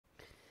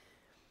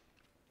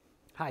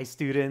Hi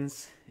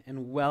students,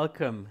 and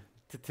welcome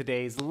to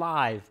today's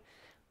live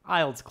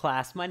IELTS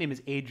class. My name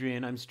is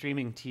Adrian. I'm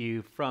streaming to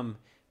you from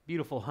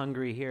beautiful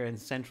Hungary here in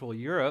Central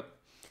Europe.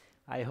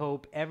 I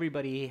hope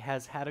everybody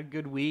has had a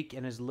good week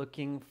and is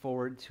looking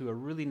forward to a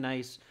really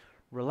nice,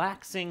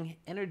 relaxing,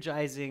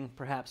 energizing,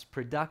 perhaps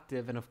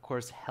productive, and of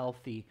course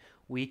healthy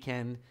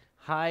weekend.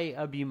 Hi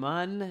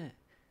Abhiman.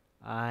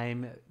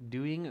 I'm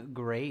doing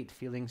great,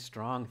 feeling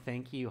strong.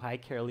 Thank you. Hi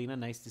Carolina,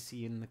 nice to see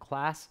you in the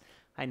class.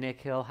 Hi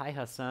Nikhil, hi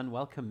Hassan,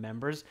 welcome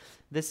members.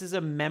 This is a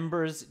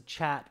members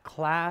chat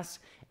class.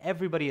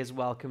 Everybody is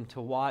welcome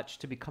to watch.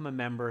 To become a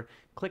member,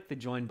 click the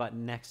join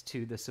button next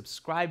to the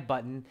subscribe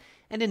button.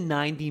 And in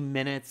 90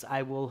 minutes,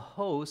 I will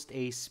host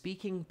a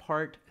speaking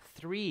part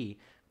 3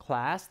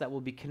 class that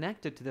will be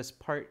connected to this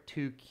part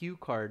 2 cue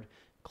card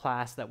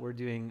class that we're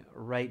doing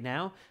right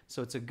now.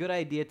 So it's a good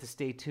idea to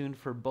stay tuned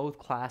for both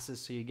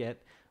classes so you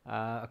get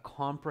a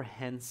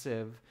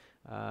comprehensive,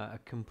 a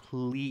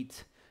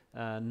complete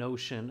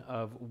notion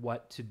of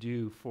what to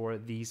do for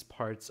these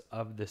parts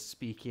of the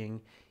speaking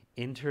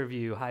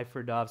interview. Hi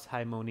Firdavs,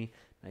 hi Moni.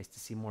 Nice to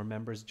see more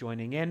members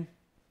joining in.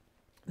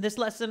 This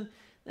lesson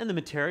and the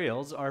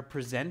materials are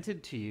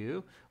presented to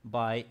you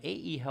by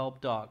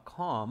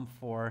aehelp.com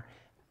for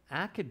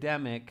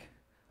academic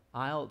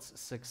IELTS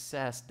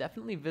success.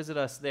 Definitely visit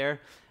us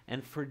there.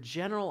 And for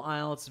general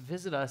IELTS,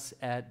 visit us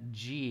at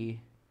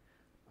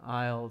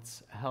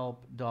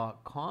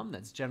gieltshelp.com.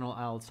 That's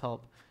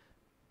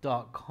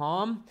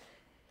generalieltshelp.com.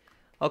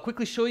 I'll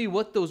quickly show you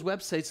what those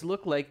websites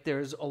look like.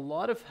 There's a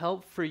lot of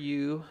help for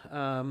you.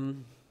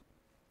 And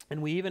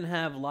we even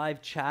have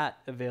live chat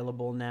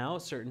available now,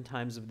 certain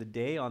times of the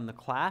day on the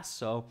class.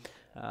 So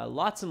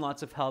lots and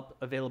lots of help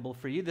available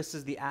for you. This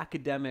is the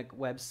academic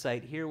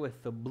website here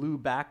with the blue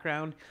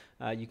background.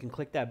 You can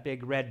click that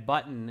big red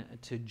button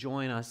to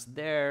join us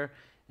there.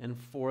 And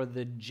for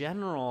the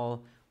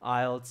general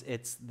IELTS,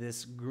 it's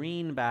this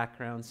green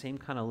background, same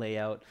kind of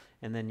layout.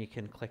 And then you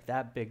can click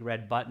that big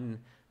red button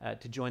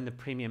to join the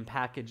premium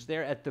package.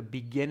 There at the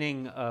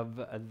beginning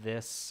of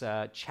this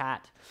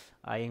chat,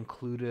 I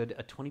included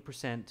a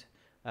 20%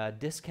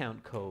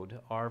 discount code,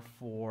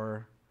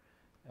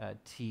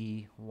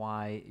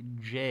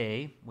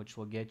 R4TYJ, which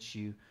will get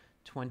you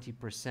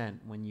 20%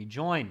 when you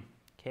join.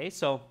 Okay,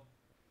 so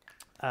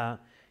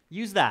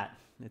use that.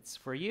 It's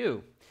for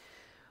you.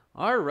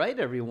 All right,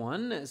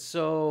 everyone.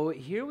 So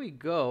here we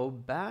go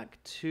back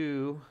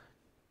to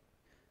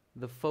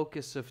the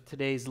focus of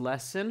today's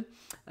lesson.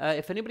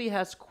 If anybody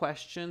has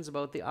questions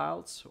about the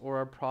IELTS or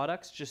our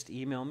products, just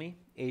email me,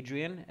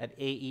 Adrian at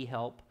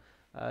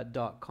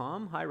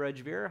aehelp.com. Hi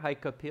Rajveer, hi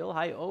Kapil,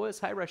 hi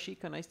Oas, hi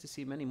Rashika. Nice to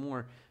see many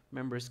more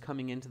members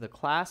coming into the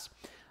class.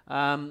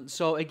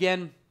 So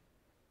again,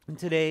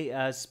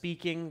 today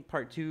speaking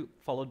part 2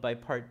 followed by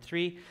part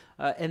 3.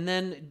 And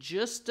then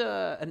just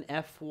an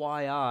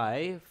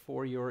FYI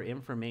for your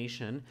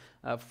information,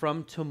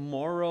 from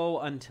tomorrow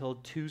until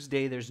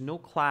Tuesday, there's no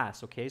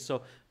class, okay?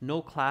 So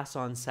no class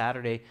on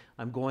Saturday.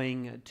 I'm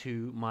going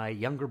to my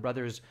younger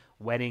brother's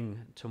wedding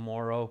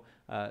tomorrow.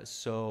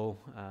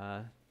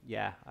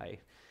 Yeah, I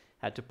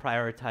had to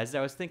prioritize.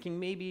 I was thinking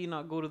maybe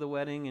not go to the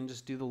wedding and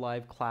just do the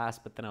live class,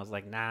 but then I was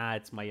like, nah,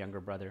 it's my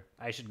younger brother.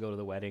 I should go to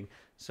the wedding.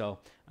 So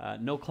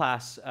no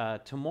class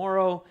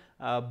tomorrow,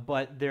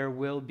 but there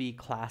will be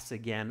class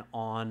again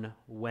on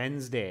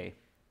Wednesday.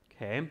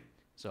 Okay,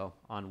 so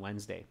on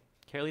Wednesday.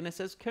 Carolina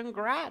says,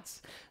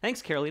 congrats.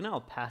 Thanks, Carolina.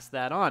 I'll pass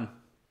that on.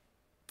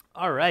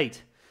 All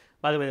right.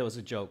 By the way, that was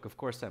a joke. Of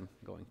course, I'm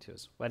going to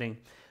his wedding.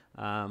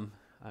 I'm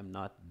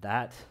not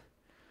that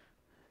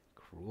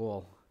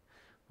cruel.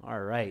 All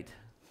right.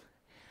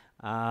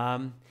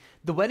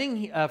 The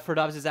wedding for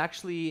Dobbs is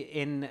actually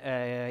in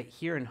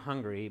here in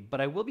Hungary,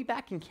 but I will be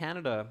back in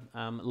Canada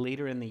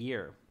later in the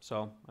year.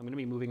 So I'm going to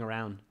be moving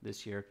around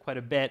this year quite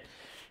a bit.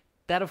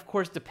 That, of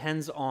course,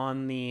 depends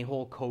on the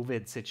whole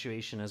COVID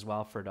situation as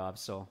well for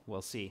Dobbs, so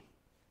we'll see.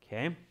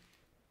 Okay.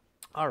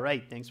 All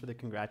right. Thanks for the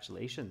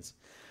congratulations.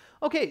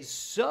 Okay,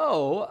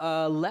 so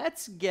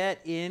let's get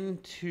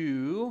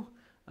into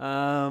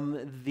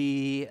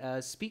the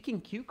speaking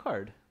cue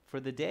card for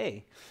the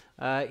day.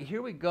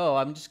 Here we go.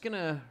 I'm just going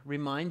to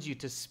remind you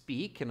to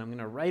speak, and I'm going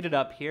to write it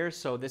up here.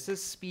 So this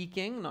is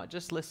speaking, not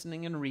just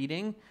listening and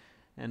reading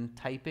and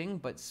typing,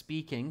 but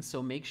speaking.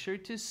 So make sure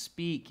to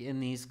speak in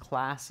these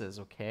classes,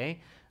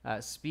 okay?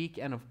 Speak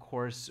and, of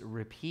course,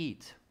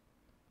 repeat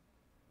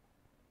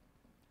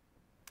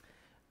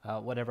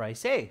whatever I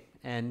say.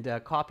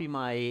 And copy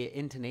my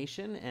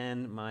intonation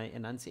and my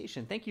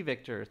enunciation. Thank you,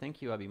 Victor.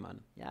 Thank you, Abhiman.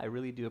 Yeah, I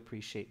really do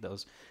appreciate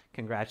those.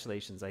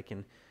 Congratulations. I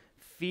can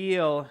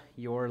feel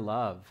your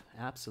love.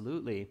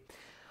 Absolutely.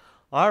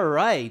 All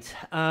right.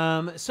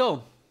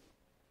 So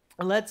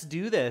let's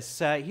do this.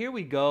 Here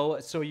we go.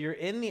 So you're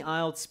in the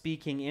IELTS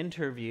speaking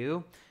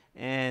interview,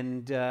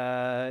 and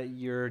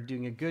you're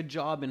doing a good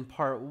job in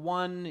part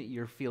 1.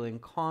 You're feeling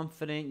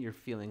confident. You're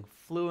feeling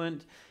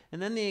fluent.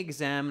 And then the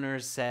examiner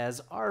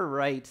says, all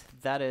right,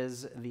 that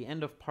is the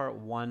end of part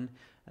 1.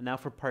 And now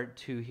for part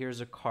 2, here's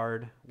a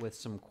card with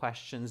some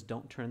questions.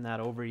 Don't turn that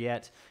over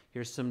yet.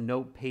 Here's some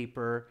note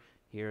paper.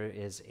 Here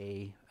is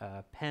a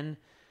pen.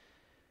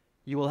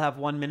 You will have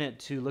 1 minute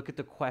to look at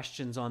the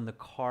questions on the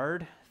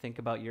card. Think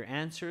about your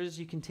answers.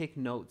 You can take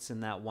notes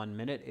in that 1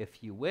 minute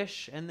if you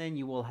wish, and then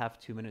you will have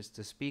 2 minutes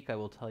to speak. I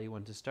will tell you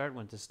when to start,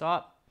 when to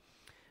stop.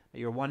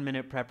 Your 1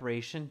 minute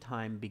preparation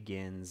time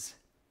begins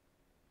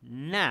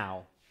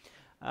now.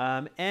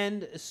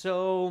 And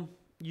so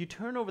you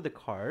turn over the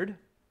card,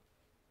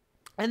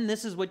 and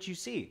this is what you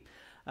see.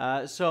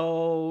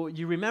 So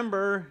you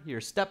remember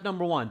your step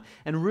number 1.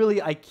 And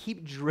really, I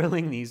keep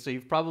drilling these, so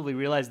you've probably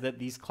realized that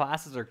these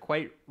classes are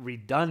quite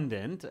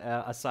redundant,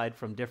 aside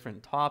from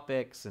different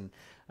topics and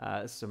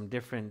some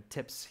different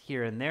tips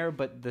here and there,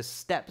 but the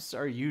steps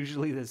are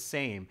usually the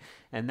same.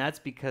 And that's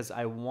because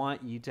I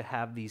want you to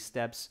have these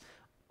steps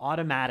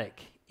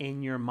automatic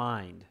in your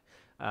mind.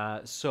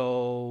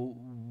 So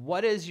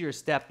what is your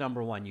step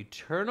number 1? You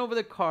turn over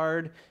the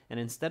card, and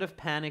instead of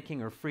panicking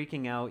or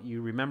freaking out,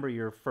 you remember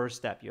your first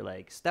step. You're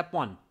like, step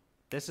 1,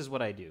 this is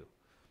what I do.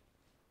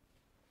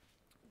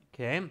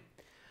 Okay.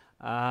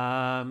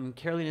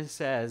 Carolina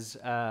says,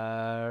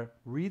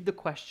 read the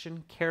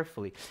question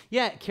carefully.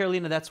 Yeah,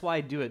 Carolina, that's why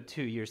I do it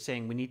too. You're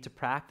saying we need to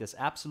practice.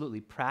 Absolutely.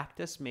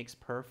 Practice makes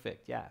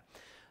perfect. Yeah.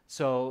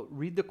 So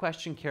read the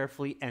question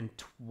carefully and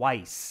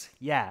twice.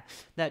 Yeah,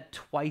 that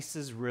twice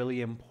is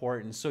really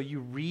important. So you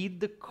read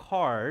the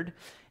card,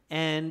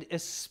 and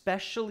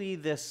especially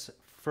this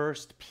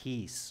first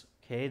piece,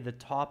 okay, the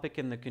topic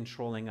and the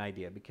controlling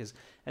idea, because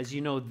as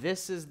you know,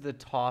 this is the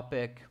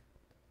topic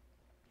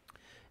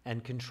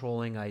and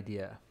controlling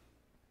idea.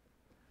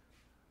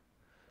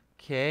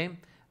 Okay,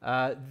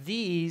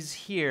 these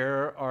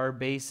here are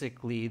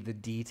basically the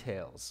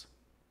details.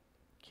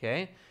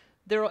 Okay.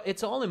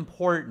 It's all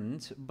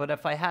important, but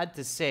if I had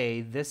to say,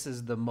 this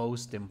is the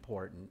most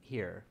important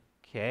here,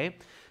 okay?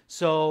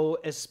 So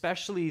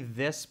especially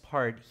this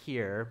part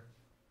here,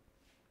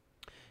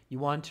 you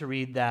want to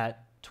read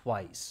that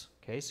twice,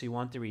 okay? So you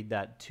want to read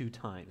that 2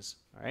 times,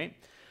 all right?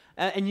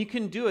 And you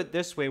can do it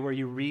this way, where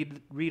you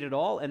read it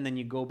all, and then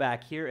you go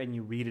back here and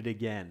you read it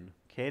again,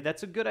 okay?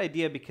 That's a good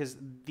idea, because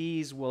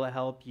these will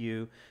help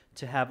you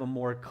to have a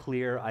more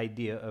clear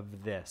idea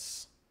of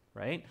this.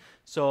 Right?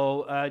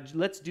 So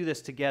let's do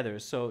this together.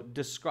 So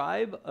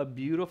describe a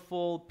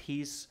beautiful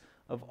piece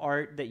of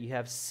art that you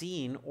have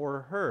seen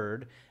or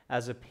heard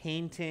as a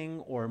painting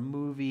or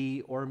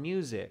movie or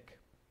music.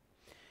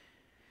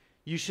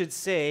 You should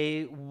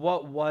say,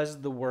 what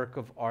was the work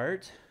of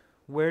art?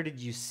 Where did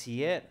you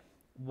see it?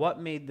 What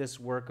made this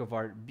work of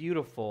art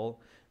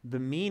beautiful? The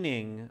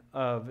meaning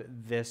of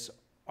this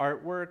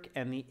artwork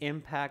and the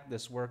impact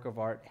this work of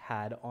art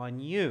had on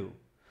you.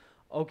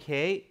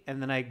 Okay,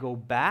 and then I go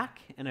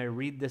back and I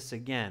read this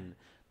again.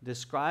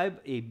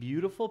 Describe a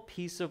beautiful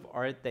piece of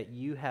art that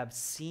you have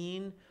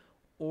seen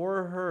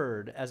or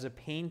heard as a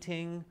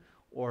painting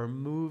or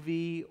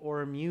movie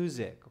or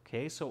music.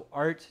 Okay, so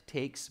art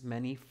takes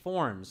many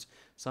forms.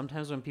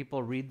 Sometimes when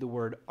people read the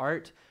word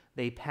art,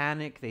 they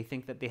panic. They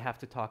think that they have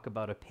to talk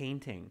about a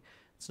painting.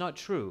 It's not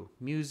true.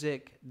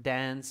 Music,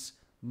 dance,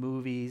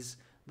 movies,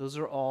 those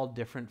are all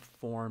different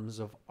forms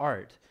of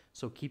art.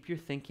 So keep your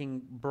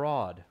thinking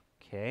broad.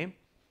 Okay?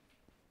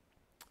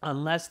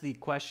 Unless the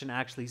question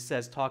actually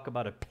says talk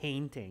about a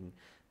painting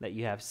that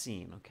you have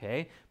seen,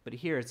 okay? But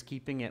here it's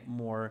keeping it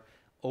more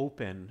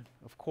open,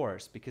 of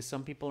course, because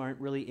some people aren't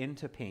really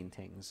into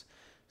paintings.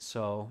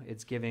 So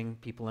it's giving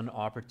people an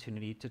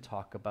opportunity to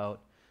talk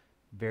about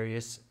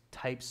various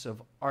types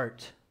of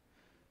art.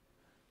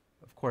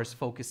 Of course,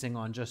 focusing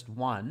on just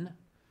one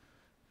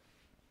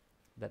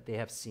that they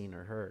have seen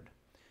or heard.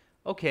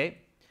 Okay,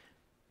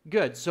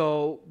 good.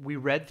 So we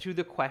read through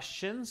the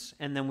questions,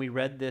 and then we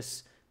read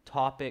this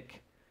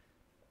topic,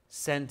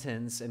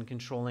 sentence, and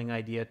controlling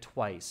idea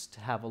twice to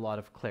have a lot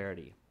of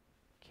clarity.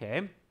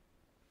 Okay?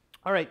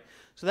 All right,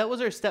 so that was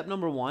our step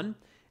number 1.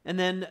 And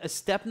then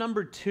step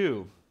number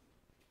 2,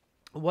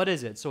 what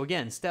is it? So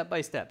again, step by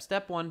step.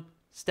 Step 1,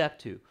 step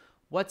 2.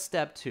 What's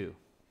step 2?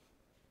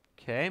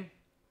 Okay?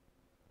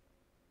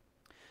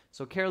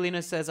 So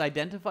Carolina says,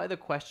 identify the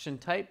question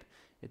type.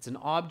 It's an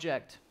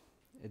object.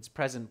 It's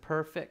present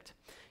perfect.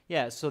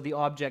 Yeah, so the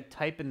object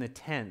type in the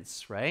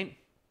tense, right?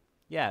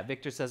 Yeah,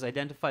 Victor says,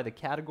 identify the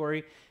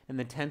category and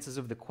the tenses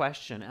of the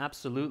question.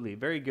 Absolutely.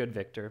 Very good,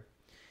 Victor.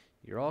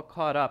 You're all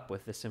caught up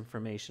with this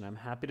information. I'm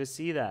happy to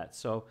see that.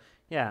 So,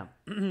 yeah.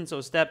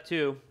 So step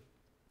 2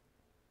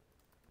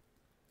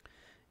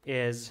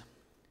 is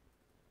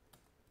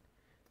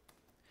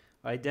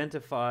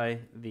identify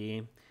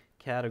the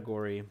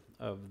category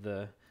of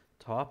the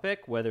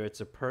topic, whether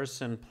it's a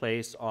person,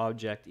 place,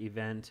 object,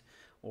 event,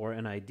 or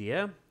an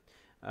idea.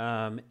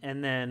 And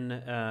then,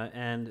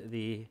 and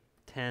the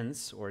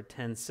tense or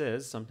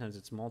tenses, sometimes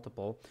it's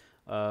multiple,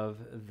 of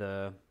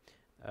the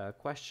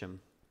question.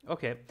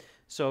 Okay,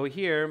 so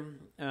here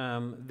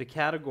the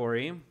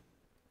category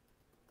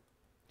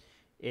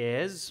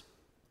is,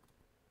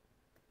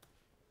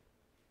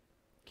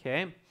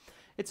 okay,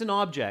 it's an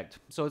object,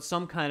 so it's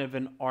some kind of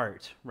an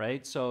art,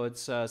 right? So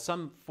it's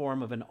some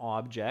form of an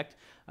object.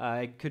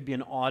 It could be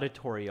an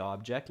auditory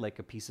object, like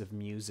a piece of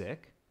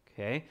music,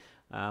 okay?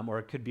 or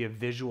it could be a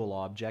visual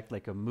object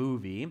like a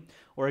movie,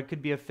 or it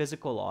could be a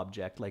physical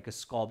object like a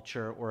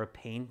sculpture or a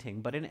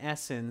painting. But in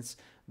essence,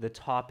 the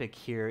topic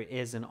here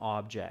is an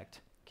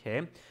object,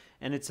 okay?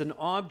 And it's an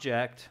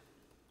object.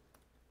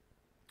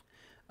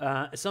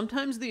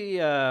 Sometimes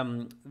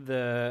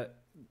the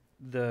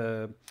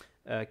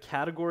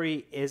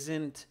category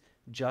isn't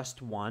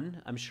just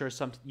one. I'm sure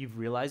you've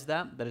realized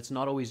that it's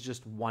not always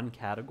just one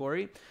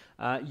category.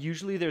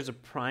 Usually there's a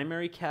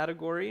primary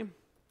category.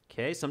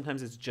 Okay,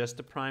 sometimes it's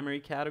just a primary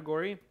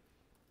category.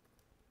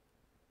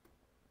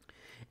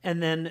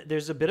 And then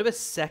there's a bit of a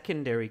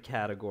secondary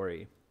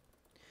category.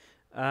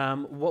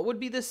 What would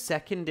be the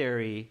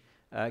secondary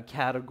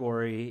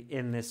category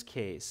in this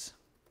case?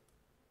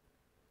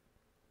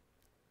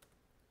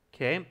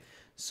 Okay,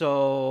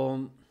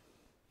 so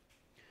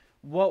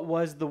what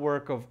was the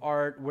work of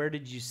art? Where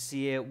did you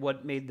see it?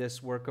 What made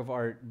this work of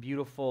art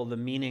beautiful? The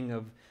meaning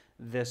of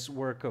this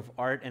work of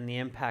art and the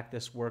impact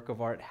this work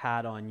of art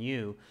had on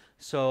you.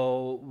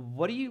 So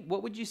what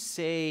would you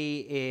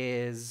say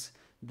is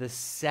the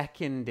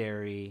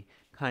secondary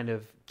kind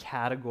of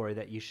category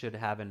that you should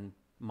have in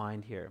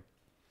mind here?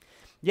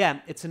 Yeah,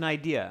 it's an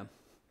idea.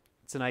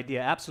 It's an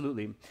idea,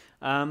 absolutely.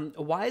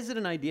 Why is it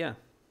an idea?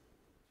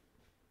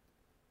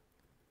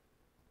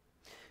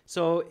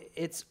 So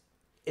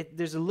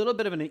there's a little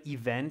bit of an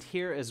event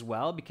here as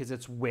well, because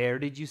it's where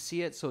did you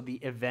see it? So the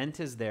event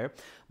is there.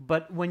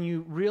 But when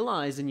you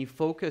realize and you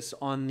focus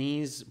on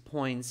these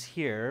points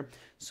here,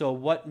 so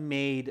what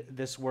made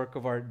this work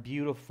of art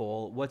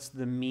beautiful? What's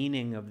the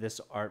meaning of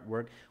this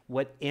artwork?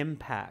 What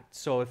impact?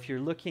 So if you're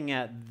looking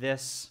at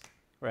this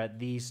or at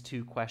these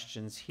two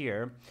questions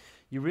here,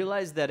 you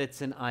realize that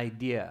it's an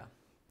idea,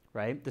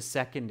 right? The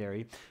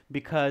secondary,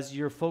 because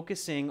you're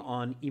focusing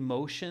on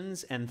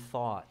emotions and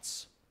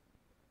thoughts.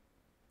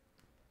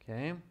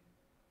 Okay.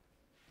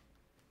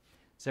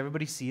 Does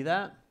everybody see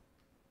that?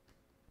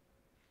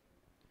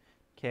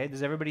 Okay.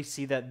 Does everybody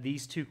see that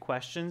these two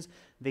questions,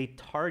 they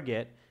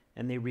target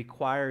and they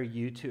require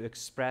you to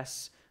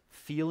express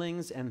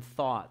feelings and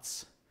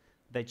thoughts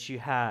that you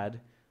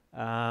had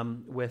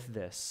with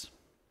this?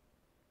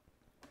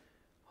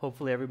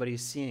 Hopefully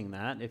everybody's seeing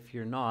that. If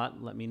you're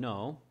not, let me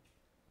know.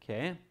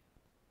 Okay.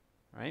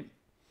 All right.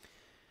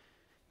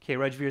 Okay,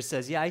 Rajveer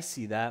says, yeah, I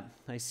see that.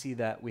 I see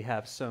that we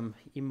have some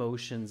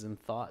emotions and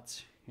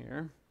thoughts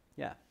here.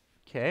 Yeah,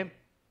 okay.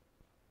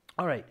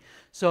 All right,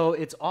 so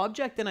it's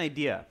object and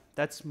idea.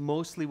 That's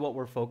mostly what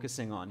we're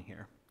focusing on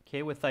here.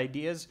 Okay, with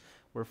ideas,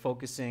 we're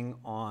focusing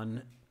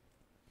on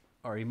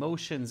our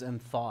emotions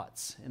and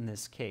thoughts in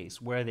this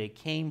case, where they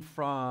came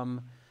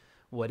from,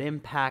 what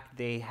impact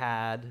they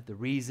had, the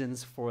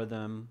reasons for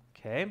them,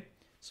 okay?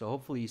 So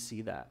hopefully you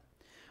see that.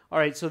 All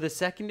right, so the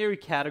secondary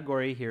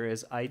category here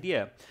is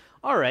idea.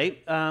 All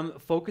right,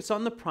 focus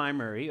on the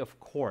primary, of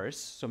course,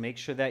 so make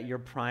sure that your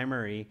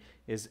primary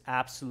is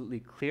absolutely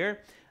clear.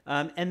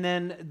 And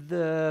then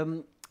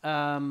the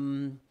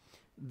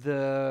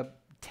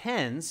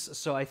tense,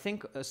 so I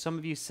think some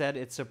of you said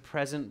it's a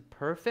present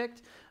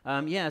perfect.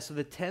 Yeah, so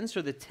the tense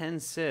or the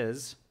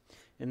tenses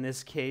in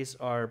this case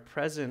are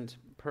present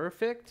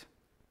perfect,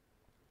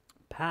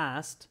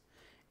 past,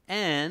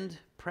 and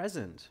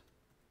present.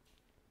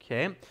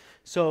 Okay,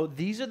 so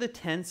these are the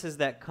tenses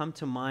that come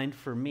to mind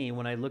for me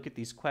when I look at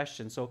these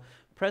questions. So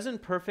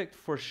present perfect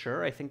for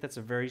sure, I think that's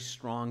a very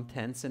strong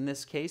tense in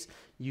this case.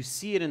 You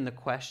see it in the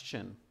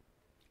question,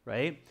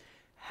 right?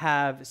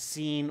 Have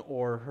seen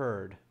or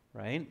heard,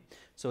 right?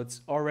 So it's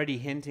already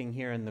hinting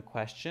here in the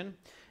question.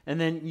 And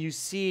then you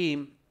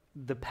see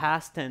the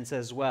past tense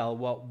as well.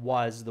 What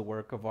was the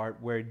work of art?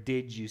 Where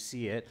did you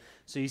see it?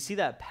 So you see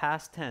that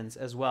past tense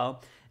as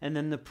well. And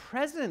then the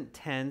present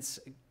tense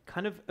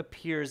kind of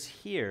appears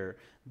here,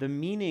 the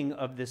meaning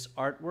of this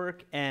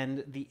artwork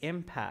and the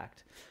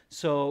impact.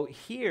 So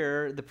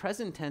here, the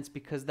present tense,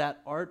 because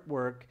that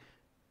artwork,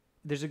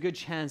 there's a good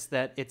chance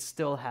that it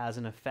still has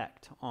an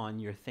effect on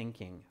your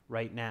thinking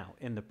right now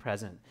in the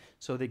present.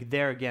 So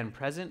there again,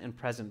 present and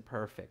present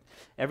perfect.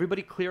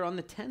 Everybody clear on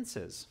the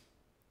tenses?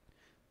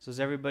 So is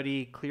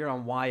everybody clear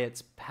on why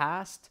it's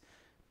past,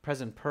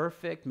 present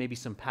perfect, maybe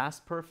some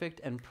past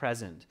perfect, and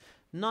present?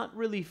 Not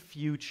really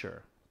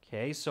future.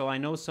 Okay, so I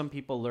know some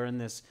people learn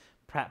this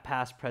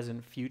past,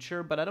 present,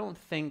 future, but I don't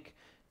think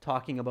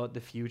talking about the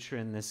future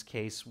in this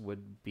case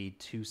would be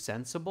too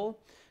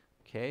sensible.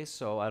 Okay,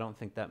 so I don't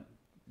think that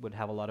would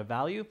have a lot of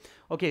value.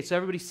 Okay, so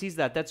everybody sees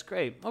that. That's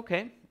great.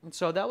 Okay,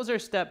 so that was our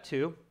step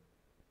 2.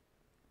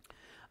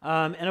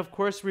 And of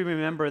course, we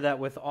remember that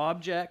with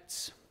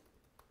objects,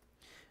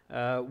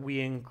 we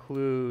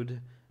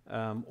include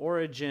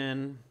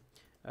origin,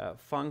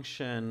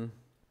 function,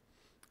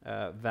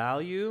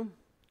 value,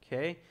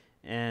 okay,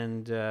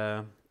 and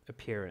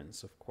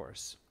appearance, of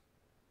course.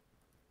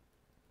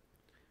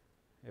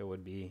 It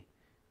would be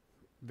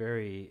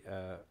very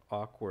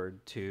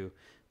awkward to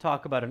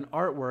talk about an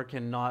artwork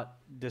and not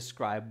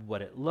describe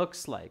what it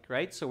looks like,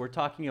 right? So we're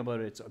talking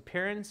about its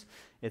appearance,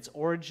 its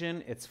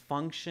origin, its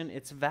function,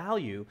 its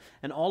value,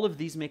 and all of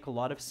these make a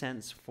lot of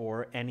sense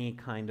for any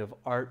kind of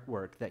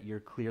artwork that you're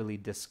clearly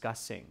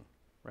discussing,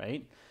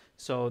 right?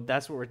 So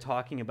that's what we're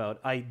talking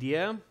about.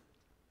 Idea,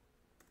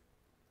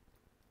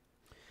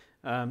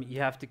 you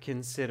have to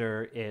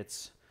consider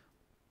its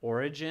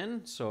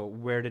origin, so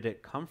where did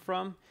it come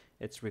from,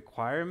 its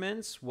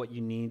requirements, what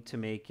you need to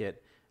make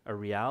it a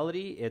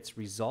reality, its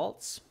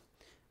results,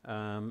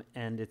 and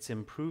its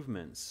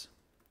improvements.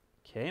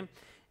 Okay,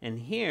 and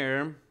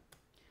here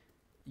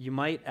you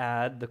might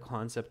add the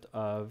concept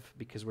of,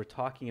 because we're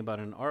talking about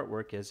an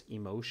artwork, as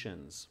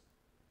emotions.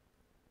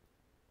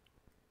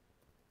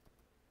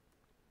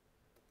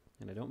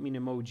 And I don't mean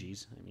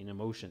emojis, I mean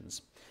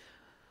emotions.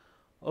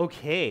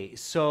 Okay,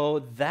 so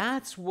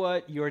that's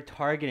what you're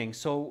targeting.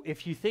 So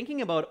if you're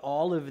thinking about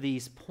all of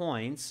these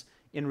points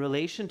in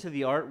relation to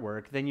the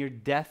artwork, then you're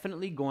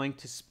definitely going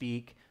to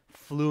speak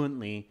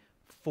fluently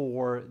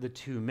for the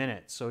 2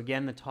 minutes. So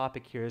again, the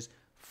topic here is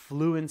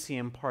fluency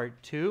in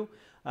part 2.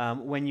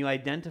 When you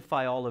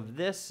identify all of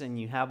this and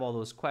you have all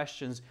those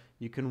questions,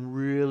 you can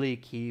really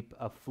keep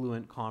a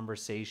fluent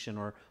conversation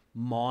or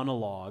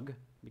monologue,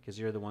 because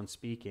you're the one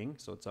speaking,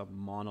 so it's a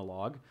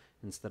monologue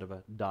instead of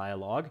a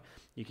dialogue.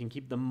 You can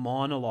keep the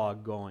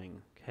monologue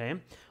going, okay?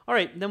 All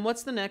right, then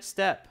what's the next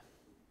step?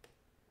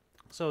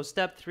 So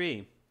step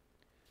 3.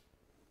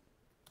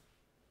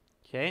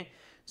 Okay,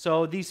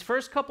 so these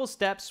first couple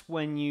steps,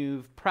 when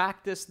you've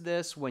practiced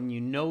this, when you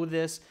know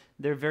this,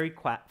 they're very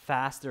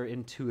fast, they're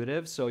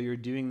intuitive, so you're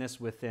doing this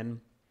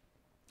within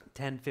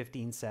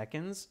 10-15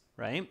 seconds,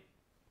 right?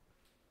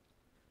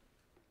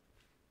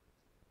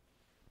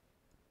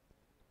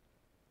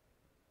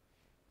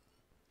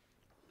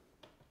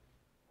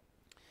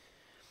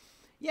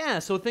 Yeah,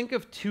 so think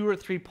of 2 or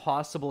 3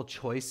 possible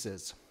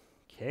choices.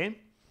 Okay,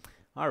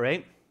 all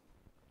right.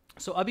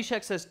 So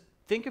Abhishek says,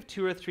 think of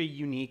 2 or 3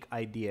 unique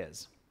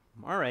ideas.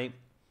 All right,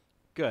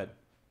 good.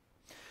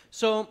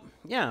 So,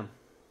 yeah.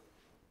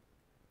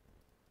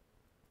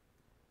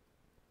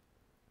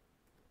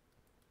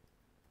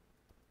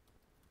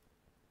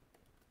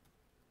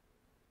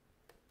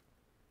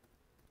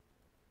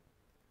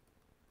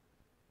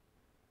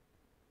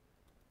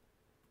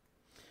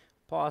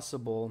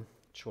 Possible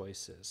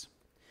choices.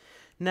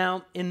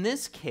 Now, in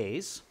this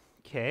case,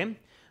 okay,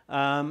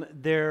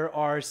 there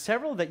are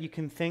several that you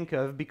can think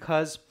of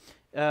because,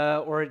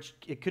 or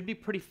it could be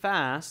pretty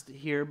fast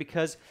here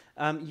because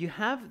you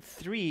have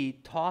 3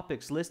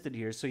 topics listed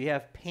here. So you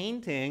have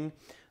painting,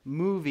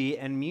 movie,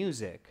 and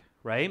music,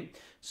 right?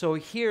 So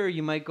here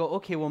you might go,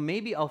 okay, well,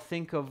 maybe I'll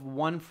think of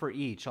one for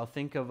each. I'll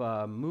think of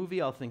a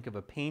movie, I'll think of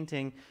a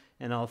painting,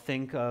 and I'll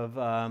think of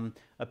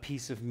a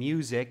piece of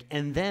music,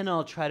 and then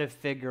I'll try to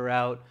figure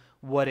out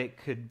what it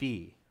could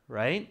be,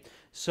 right?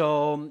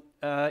 So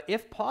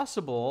if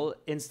possible,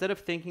 instead of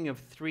thinking of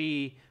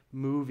 3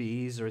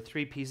 movies or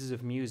 3 pieces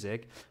of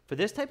music, for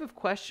this type of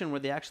question where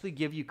they actually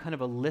give you kind of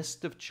a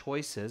list of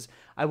choices,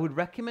 I would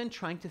recommend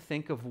trying to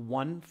think of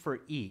one for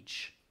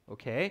each,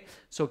 okay?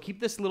 So keep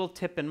this little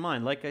tip in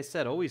mind. Like I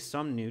said, always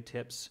some new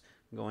tips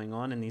going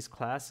on in these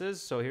classes.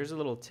 So here's a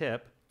little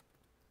tip.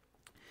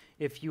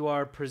 If you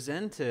are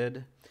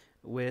presented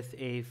with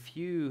a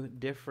few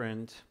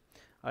different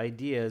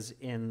ideas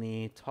in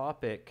the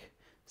topic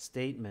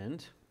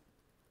statement,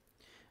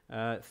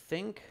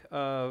 think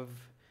of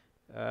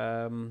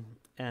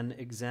an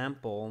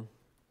example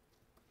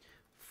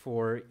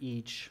for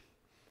each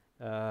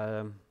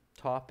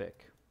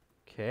topic,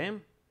 okay?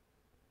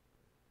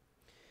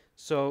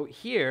 So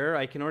here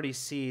I can already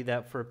see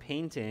that for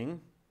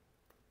painting,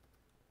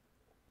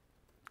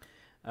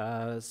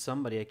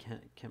 somebody, I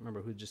can't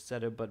remember who just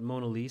said it, but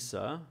Mona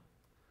Lisa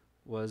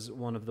was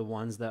one of the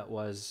ones that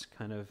was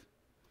kind of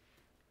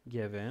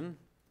given.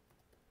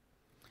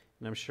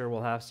 And I'm sure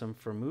we'll have some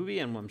for movie,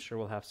 and I'm sure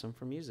we'll have some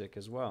for music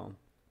as well.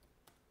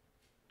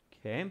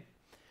 Okay.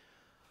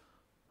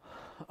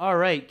 All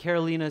right,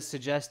 Carolina's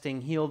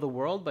suggesting Heal the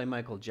World by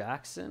Michael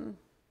Jackson.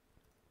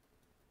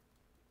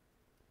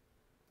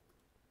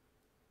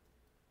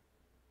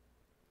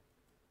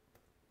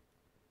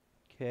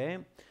 Okay.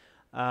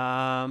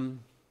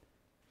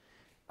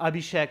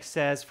 Abhishek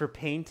says, for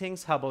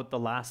paintings, how about The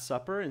Last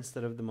Supper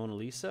instead of the Mona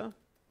Lisa?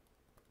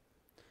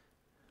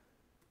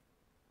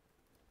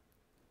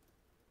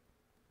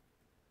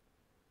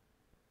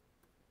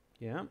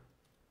 Yeah,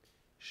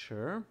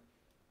 sure.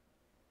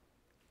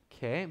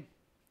 Okay.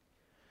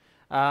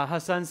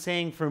 Hassan's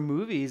saying, for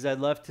movies, I'd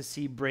love to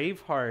see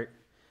Braveheart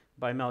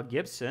by Mel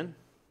Gibson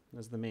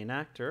as the main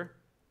actor.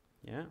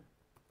 Yeah.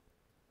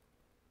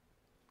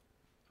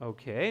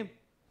 Okay.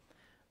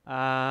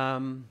 All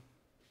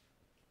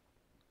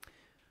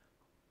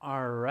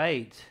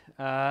right.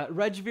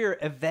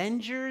 Rajveer,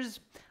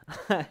 Avengers,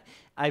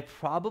 I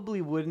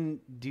probably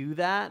wouldn't do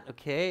that,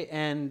 okay?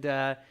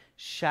 And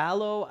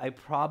Shallow, I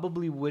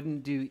probably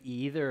wouldn't do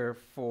either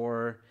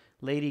for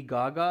Lady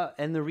Gaga.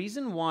 And the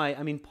reason why,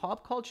 I mean,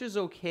 pop culture is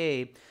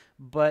okay,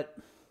 but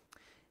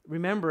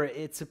remember,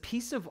 it's a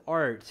piece of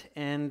art.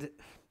 And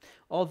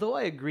although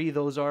I agree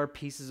those are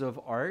pieces of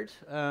art,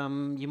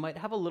 you might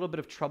have a little bit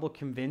of trouble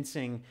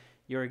convincing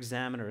your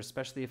examiner,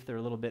 especially if they're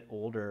a little bit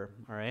older,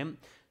 all right?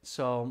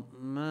 So,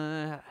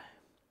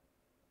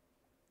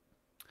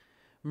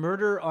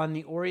 Murder on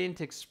the Orient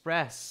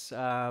Express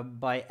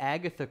by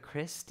Agatha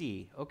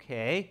Christie.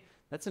 Okay,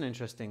 that's an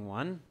interesting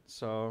one.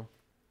 So,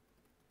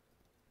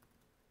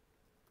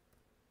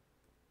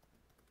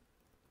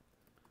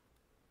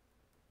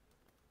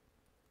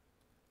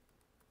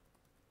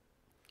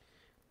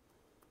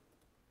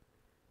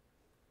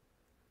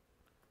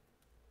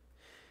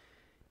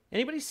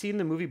 anybody seen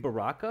the movie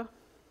Baraka?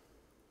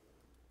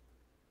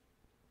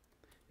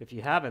 If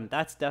you haven't,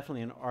 that's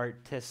definitely an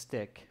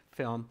artistic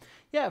film.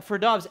 Yeah,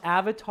 Ferdov's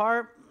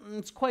Avatar,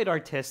 it's quite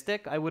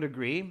artistic, I would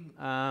agree.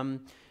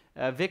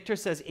 Victor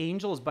says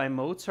Angels by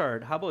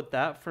Mozart. How about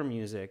that for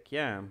music?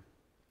 Yeah.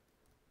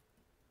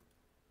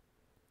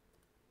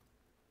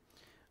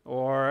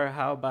 Or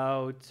how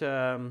about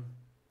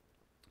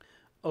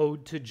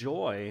Ode to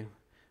Joy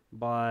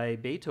by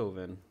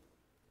Beethoven?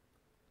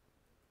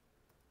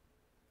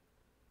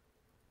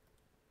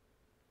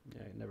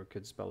 Yeah, I never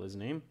could spell his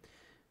name.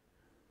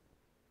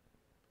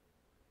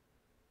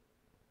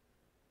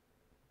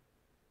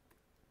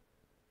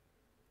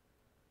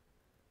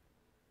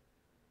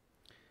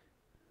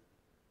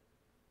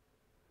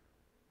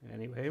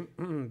 Anyway,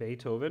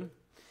 Beethoven.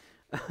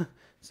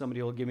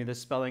 Somebody will give me the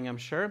spelling, I'm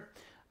sure.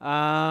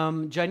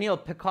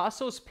 Janelle,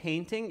 Picasso's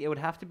painting, it would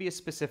have to be a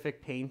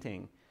specific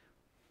painting.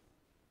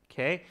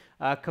 Okay.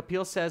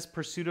 Kapil says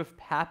Pursuit of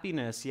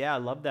Happiness. Yeah, I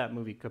love that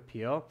movie,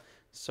 Kapil.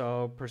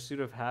 So, Pursuit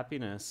of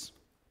Happiness.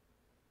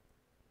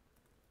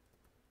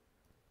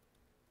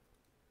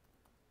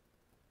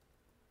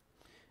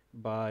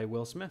 By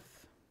Will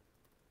Smith.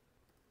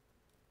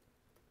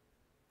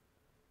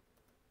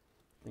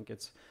 I think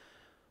it's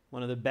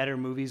one of the better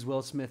movies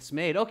Will Smith's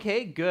made.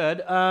 Okay,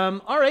 good.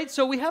 All right,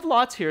 so we have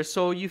lots here.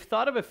 So you've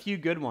thought of a few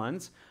good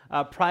ones.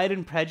 Pride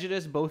and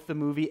Prejudice, both the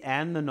movie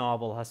and the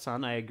novel.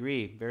 Hassan, I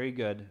agree. Very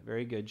good.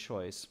 Very good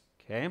choice.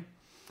 Okay.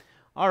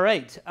 All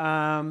right.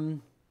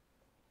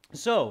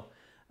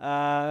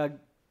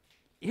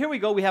 Here we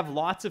go. We have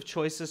lots of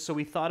choices. So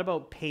we thought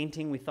about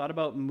painting. We thought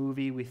about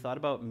movie. We thought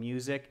about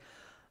music.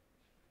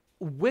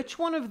 Which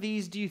one of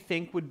these do you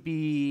think would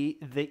be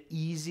the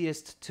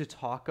easiest to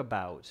talk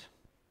about?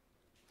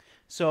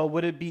 So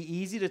would it be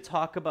easy to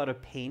talk about a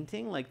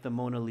painting like the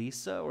Mona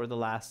Lisa or the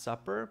Last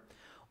Supper?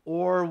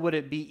 Or would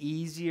it be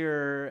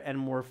easier and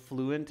more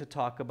fluent to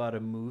talk about a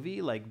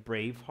movie like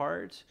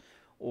Braveheart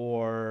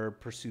or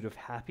Pursuit of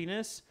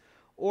Happiness?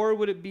 Or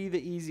would it be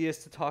the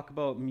easiest to talk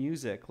about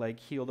music like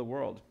Heal the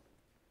World?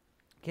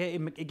 Okay,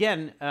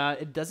 again,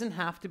 it doesn't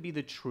have to be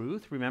the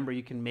truth. Remember,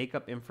 you can make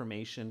up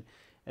information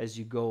as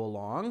you go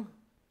along.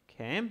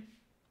 Okay.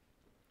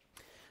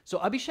 So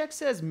Abhishek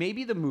says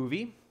maybe the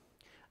movie.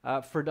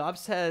 Ferdov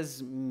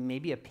says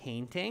maybe a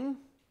painting.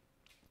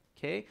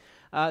 Okay.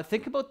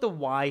 Think about the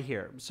why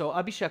here. So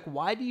Abhishek,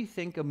 why do you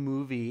think a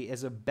movie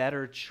is a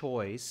better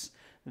choice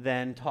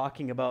than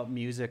talking about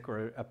music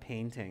or a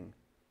painting?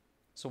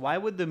 So why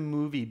would the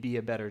movie be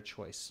a better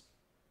choice?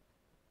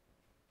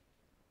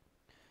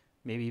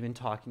 Maybe even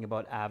talking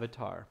about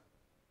Avatar.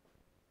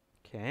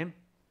 Okay.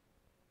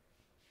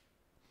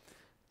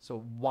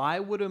 So why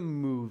would a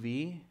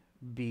movie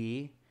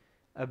be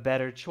a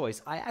better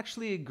choice? I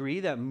actually agree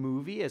that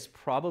movie is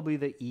probably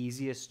the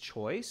easiest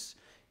choice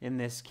in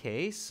this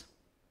case.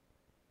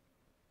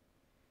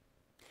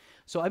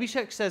 So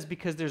Abhishek says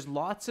because there's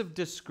lots of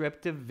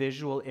descriptive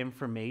visual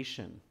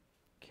information.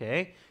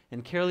 Okay.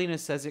 And Carolina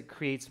says it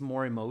creates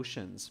more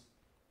emotions.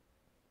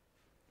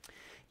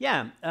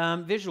 Yeah,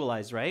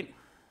 visualize, right?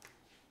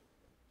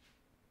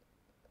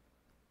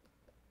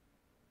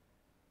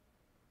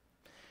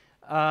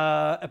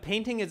 A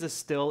painting is a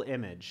still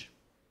image.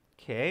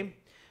 Okay.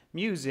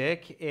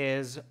 Music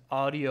is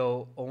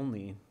audio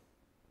only.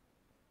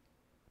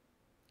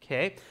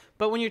 Okay.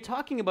 But when you're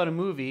talking about a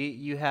movie,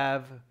 you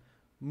have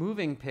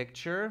moving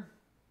picture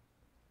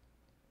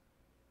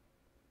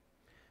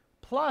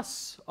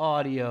plus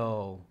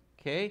audio.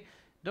 Okay.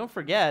 Don't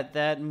forget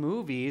that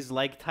movies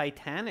like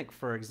Titanic,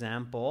 for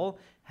example,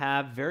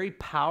 have very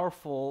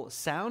powerful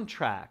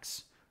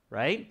soundtracks,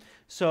 right?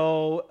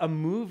 So a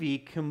movie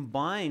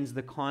combines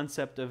the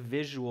concept of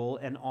visual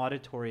and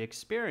auditory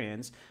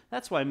experience.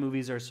 That's why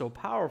movies are so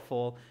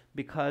powerful,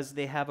 because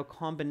they have a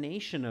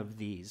combination of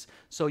these.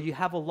 So you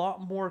have a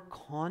lot more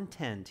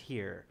content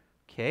here.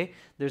 Okay,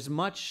 there's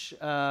much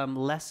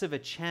less of a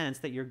chance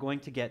that you're going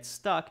to get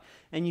stuck,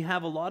 and you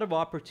have a lot of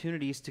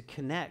opportunities to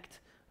connect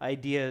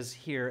ideas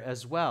here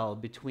as well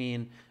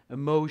between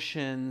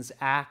emotions,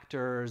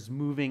 actors,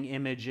 moving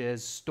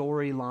images,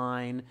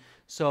 storyline.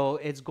 So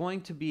it's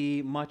going to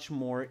be much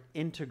more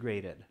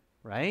integrated,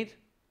 right?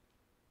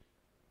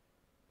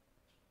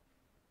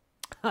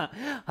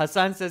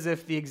 Hassan says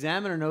if the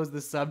examiner knows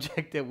the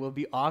subject, it will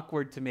be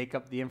awkward to make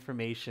up the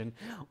information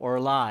or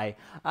lie.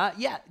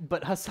 Yeah,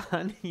 but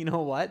Hassan, you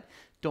know what?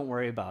 Don't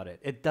worry about it.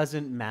 It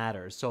doesn't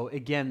matter. So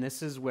again,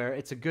 this is where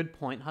it's a good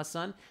point,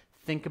 Hassan.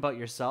 Think about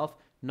yourself,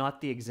 not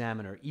the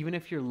examiner. Even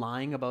if you're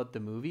lying about the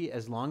movie,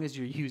 as long as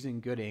you're using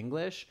good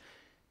English,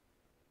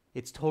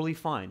 it's totally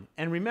fine.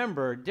 And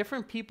remember,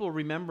 different people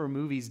remember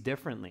movies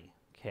differently.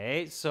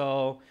 Okay,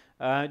 so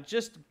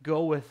just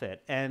go with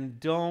it and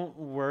don't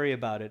worry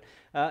about it.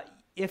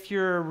 If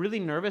you're really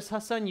nervous,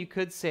 Hassan, you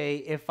could say,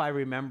 if I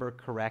remember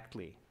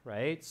correctly,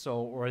 right? So,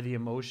 or the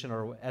emotion,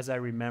 or as I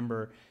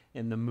remember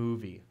in the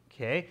movie,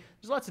 okay?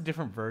 There's lots of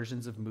different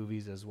versions of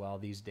movies as well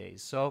these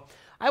days. So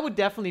I would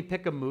definitely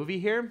pick a movie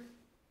here,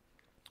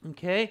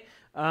 okay?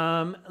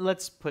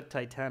 Let's put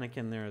Titanic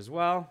in there as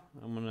well.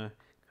 I'm going to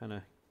kind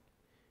of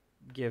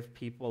give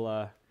people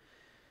a...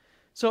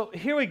 So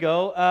here we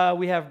go.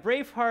 We have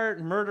Braveheart,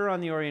 Murder on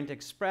the Orient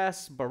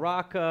Express,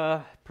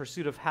 Baraka,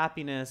 Pursuit of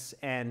Happiness,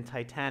 and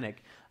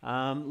Titanic.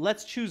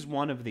 Let's choose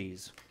one of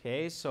these.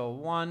 Okay, so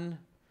 1,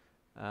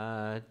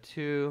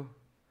 2,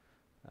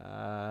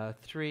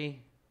 3,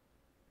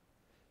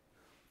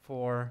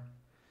 4,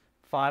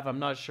 5. I'm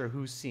not sure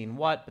who's seen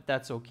what, but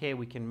that's okay.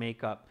 We can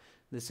make up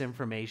this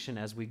information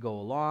as we go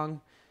along.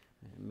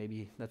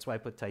 Maybe that's why I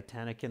put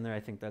Titanic in there.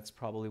 I think that's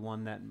probably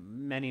one that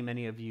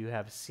many of you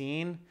have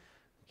seen.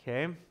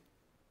 Okay.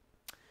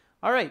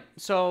 All right.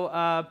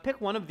 So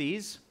pick one of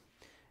these,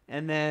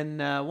 and then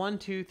 1,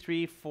 2,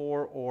 3,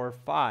 4, or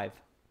 5.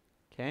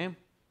 Okay.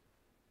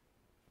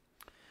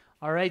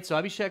 All right. So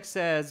Abhishek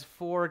says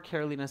 4.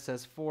 Carolina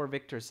says 4.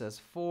 Victor says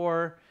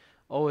 4.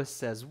 Ois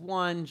says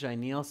 1.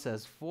 Jaineel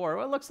says 4.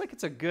 Well, it looks like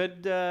it's a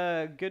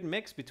good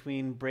mix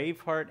between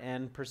Braveheart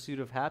and Pursuit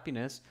of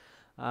Happiness.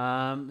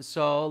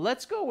 So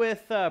let's go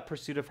with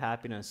Pursuit of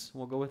Happiness.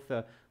 We'll go with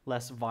the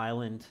less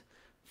violent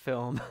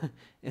film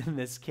in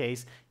this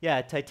case.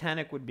 Yeah,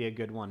 Titanic would be a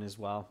good one as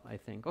well, I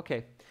think.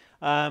 Okay,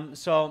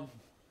 so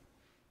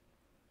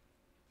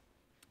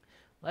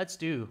let's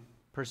do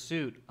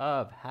Pursuit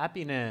of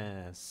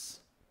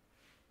Happiness.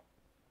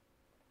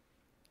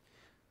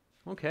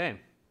 Okay.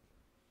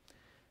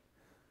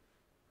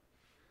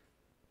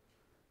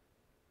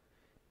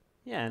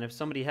 Yeah, and if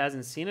somebody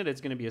hasn't seen it,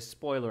 it's going to be a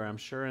spoiler, I'm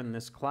sure, in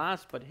this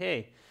class, but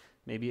hey,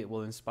 maybe it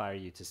will inspire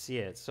you to see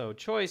it. So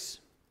choice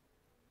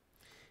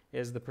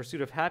is The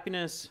Pursuit of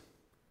Happiness.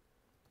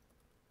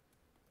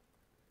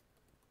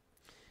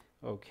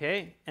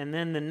 Okay, and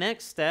then the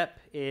next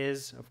step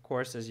is, of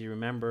course, as you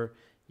remember,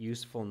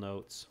 useful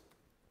notes.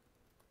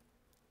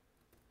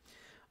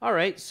 All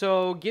right,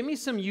 so give me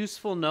some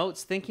useful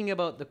notes, thinking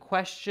about the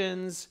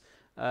questions,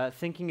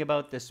 thinking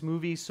about this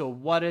movie. So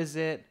what is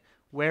it?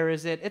 Where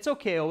is it? It's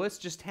okay, Ois,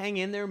 just hang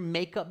in there,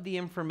 make up the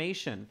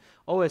information.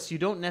 Ois, you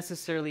don't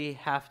necessarily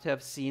have to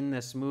have seen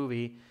this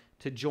movie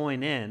to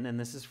join in, and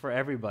this is for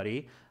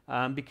everybody.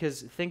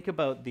 Because think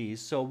about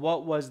these. So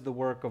what was the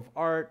work of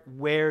art?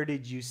 Where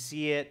did you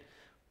see it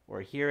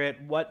or hear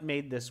it? What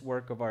made this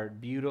work of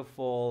art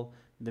beautiful?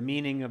 The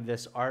meaning of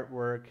this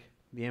artwork,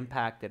 the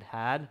impact it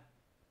had.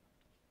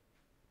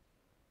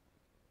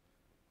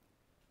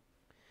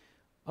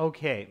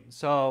 Okay,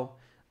 so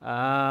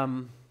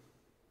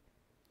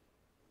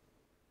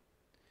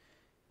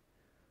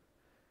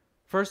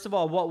first of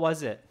all, what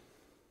was it?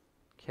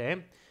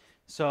 Okay,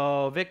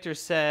 so Victor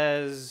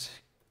says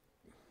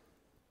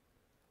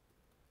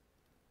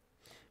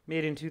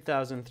made in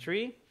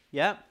 2003.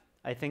 Yeah,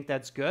 I think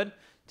that's good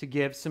to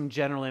give some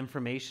general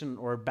information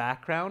or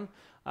background.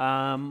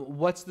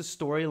 What's the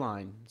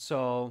storyline?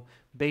 So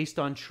based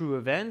on true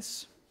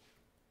events.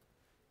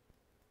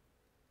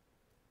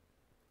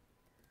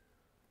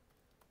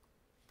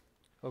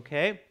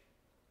 Okay.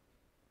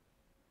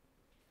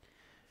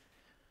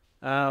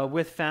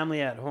 With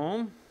family at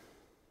home.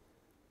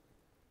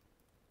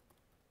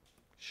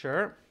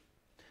 Sure.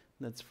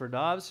 That's for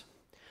Dobbs.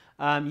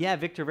 Yeah,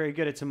 Victor, very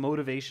good. It's a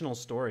motivational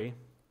story.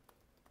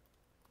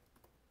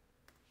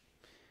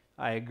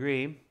 I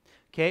agree.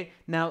 Okay,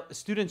 now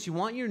students, you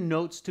want your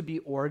notes to be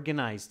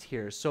organized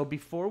here. So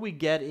before we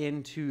get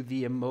into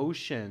the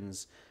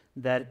emotions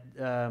that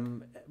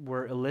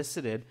were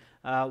elicited,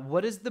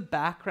 what is the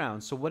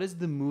background? So what is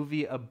the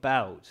movie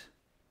about?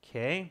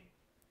 Okay.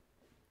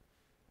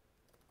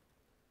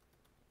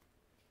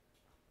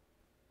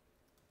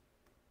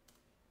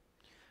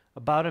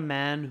 About a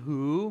man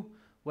who,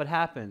 what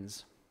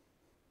happens?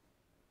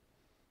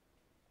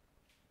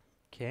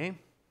 Okay.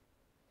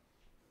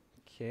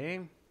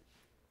 Okay.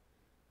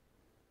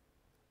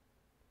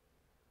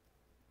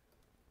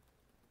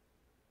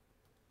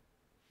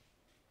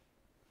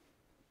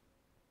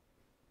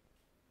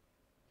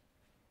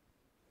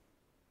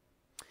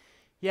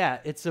 Yeah,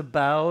 it's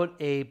about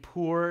a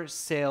poor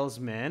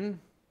salesman.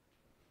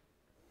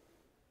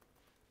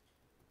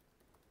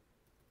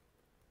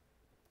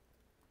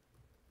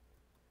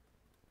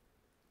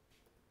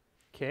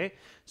 Okay,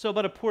 so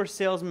about a poor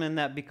salesman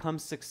that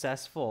becomes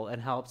successful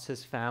and helps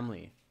his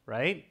family,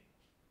 right?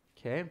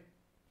 Okay.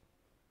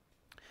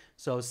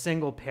 So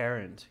single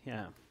parent,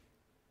 yeah.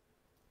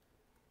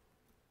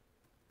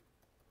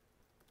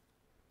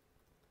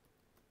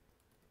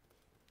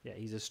 Yeah,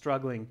 he's a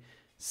struggling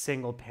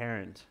single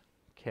parent.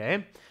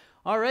 Okay.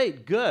 All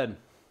right, good.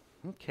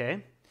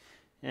 Okay.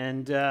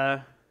 And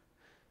the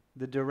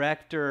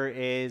director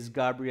is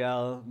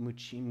Gabriele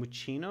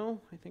Muccino,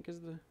 I think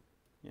is the,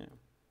 yeah.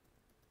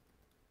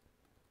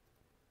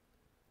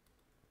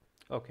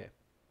 Okay.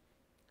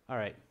 All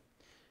right.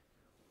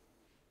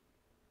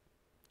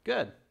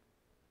 Good.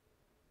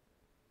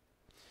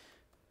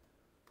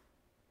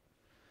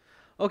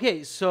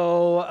 Okay,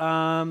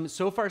 so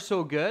so far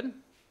so good.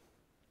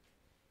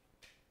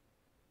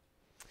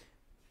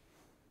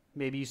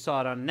 Maybe you saw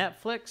it on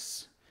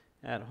Netflix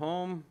at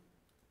home.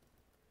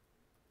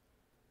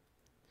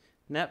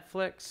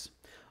 Netflix.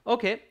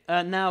 Okay,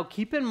 now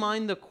keep in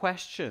mind the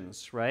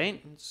questions,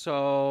 right?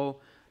 So,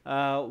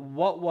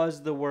 what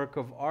was the work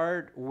of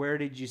art? Where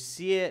did you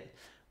see it?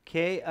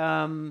 Okay,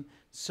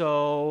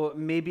 so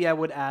maybe I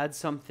would add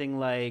something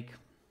like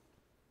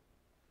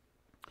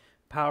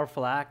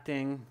powerful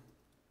acting,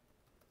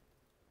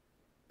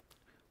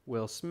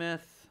 Will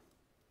Smith,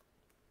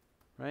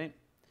 right?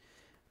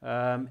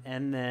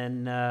 And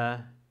then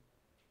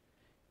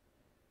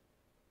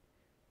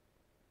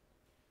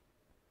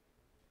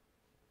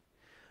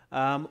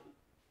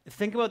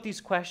think about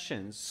these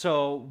questions.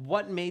 So,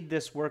 what made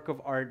this work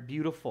of art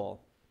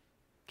beautiful?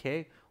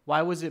 Okay,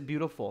 why was it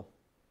beautiful?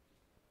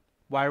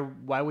 Why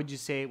would you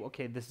say,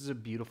 okay, this is a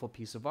beautiful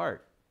piece of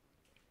art?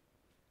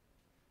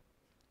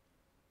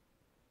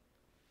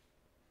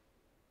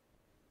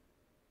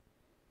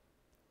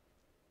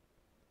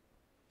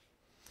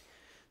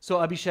 So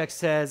Abhishek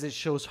says it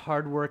shows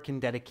hard work and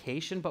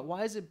dedication, but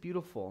why is it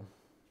beautiful?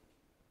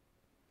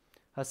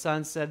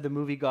 Hassan said the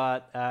movie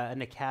got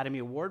an Academy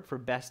Award for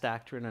Best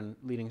Actor in a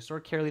Leading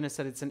Story. Carolina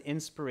said it's an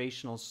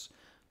inspirational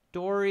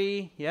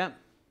story. Yeah.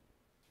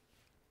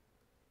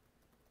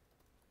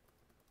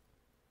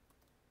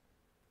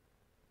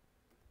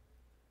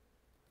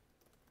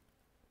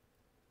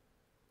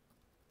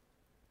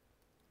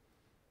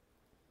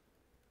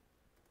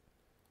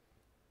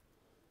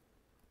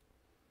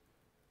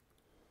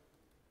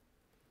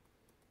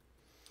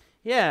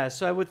 Yeah,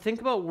 so I would think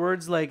about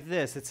words like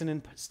this. It's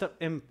an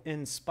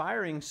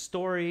inspiring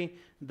story,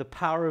 the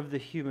power of the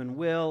human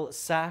will,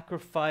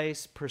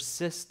 sacrifice,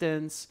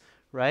 persistence,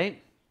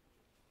 right?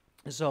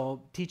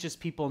 So teaches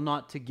people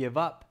not to give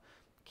up,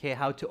 okay,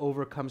 how to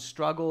overcome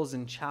struggles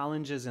and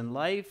challenges in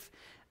life.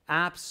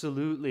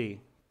 Absolutely,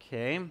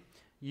 okay?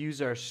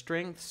 Use our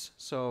strengths.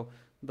 So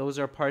those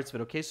are parts of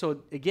it, okay?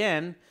 So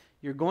again,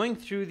 you're going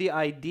through the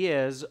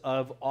ideas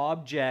of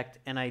object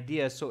and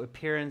idea, so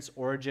appearance,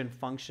 origin,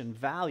 function,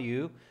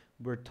 value.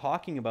 We're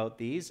talking about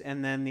these,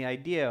 and then the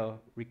idea,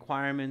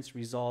 requirements,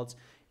 results,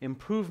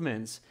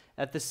 improvements.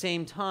 At the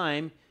same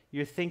time,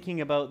 you're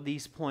thinking about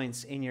these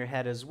points in your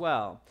head as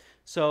well.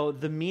 So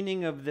the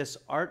meaning of this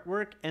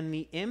artwork and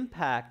the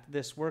impact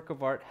this work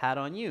of art had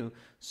on you.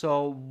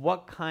 So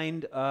what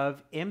kind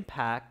of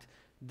impact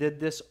did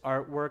this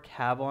artwork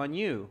have on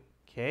you?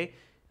 Okay.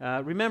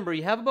 Remember,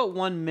 you have about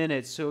 1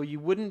 minute, so you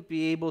wouldn't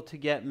be able to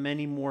get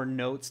many more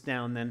notes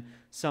down than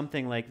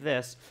something like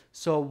this.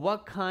 So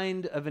what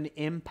kind of an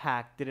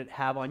impact did it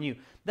have on you?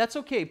 That's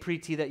okay,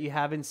 Preeti, that you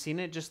haven't seen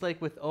it, just like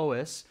with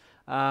Ois,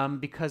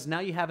 because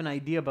now you have an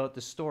idea about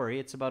the story.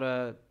 It's about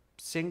a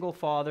single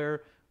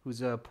father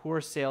who's a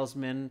poor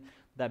salesman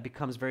that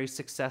becomes very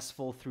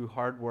successful through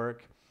hard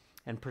work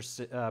and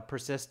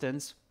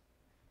persistence.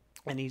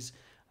 And he's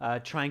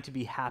trying to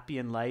be happy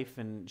in life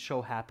and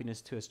show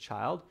happiness to his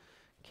child.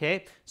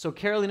 Okay, so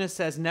Carolina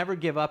says, never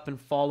give up and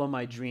follow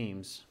my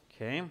dreams.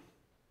 Okay.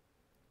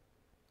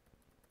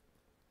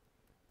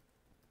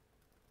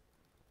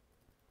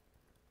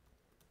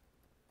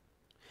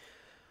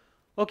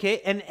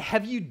 Okay, and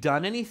have you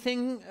done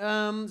anything?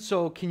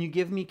 So can you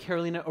give me,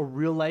 Carolina, a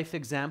real life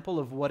example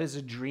of what is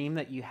a dream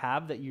that you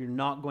have that you're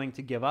not going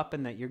to give up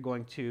and that you're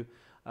going to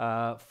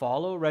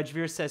follow?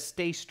 Rajveer says,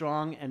 stay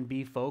strong and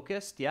be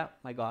focused. Yeah,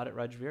 I got it,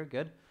 Rajveer.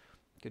 Good.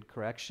 Good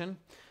correction.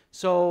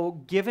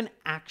 So give an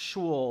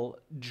actual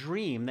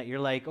dream that you're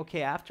like,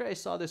 okay, after I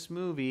saw this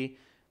movie,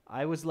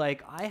 I was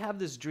like, I have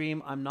this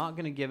dream. I'm not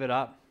going to give it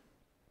up.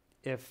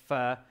 If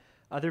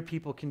other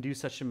people can do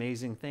such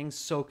amazing things,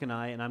 so can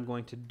I, and I'm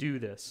going to do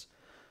this.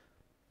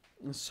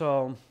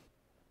 So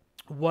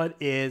what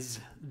is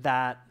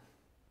that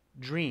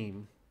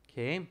dream?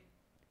 Okay.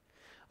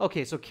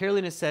 Okay, so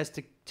Carolina says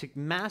to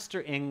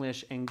master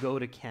English and go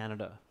to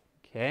Canada.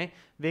 Okay.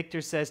 Victor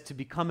says to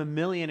become a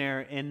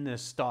millionaire in the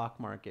stock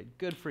market.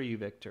 Good for you,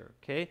 Victor.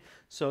 Okay.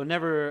 So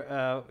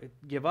never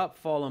give up.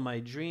 Follow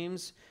my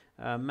dreams.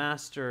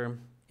 Master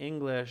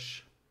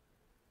English.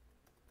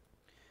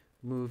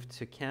 Move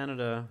to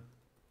Canada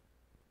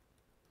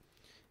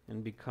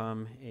and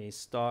become a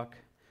stock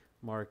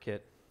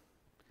market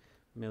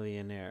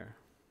millionaire.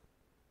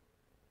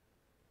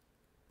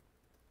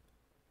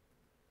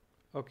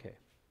 Okay.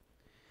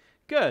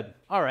 Good.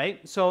 All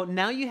right. So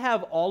now you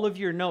have all of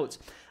your notes.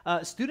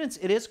 Students,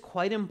 it is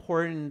quite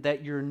important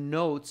that your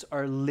notes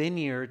are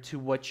linear to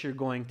what you're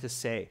going to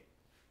say.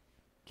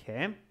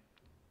 Okay.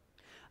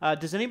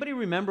 Does anybody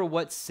remember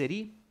what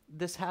city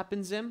this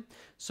happens in?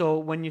 So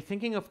when you're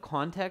thinking of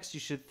context, you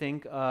should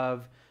think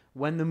of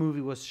when the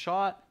movie was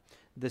shot,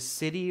 the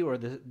city or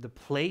the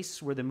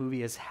place where the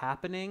movie is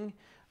happening,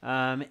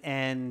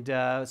 and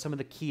some of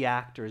the key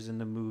actors in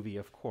the movie,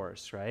 of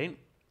course, right?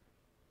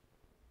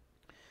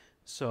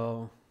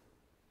 So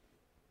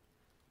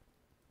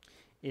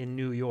in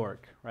New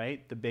York,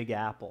 right? The Big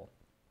Apple.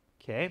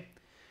 Okay.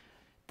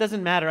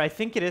 Doesn't matter. I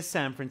think it is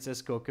San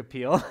Francisco,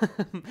 Kapil.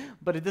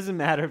 But it doesn't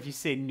matter if you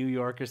say New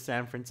York or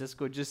San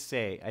Francisco. Just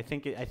say. I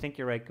think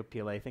you're right,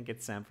 Kapil. I think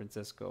it's San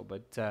Francisco.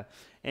 But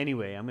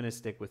anyway, I'm going to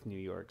stick with New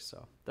York,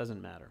 so doesn't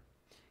matter.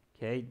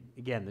 Okay.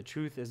 Again, the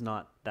truth is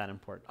not that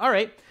important. All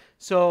right.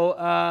 So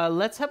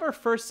let's have our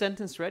first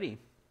sentence ready.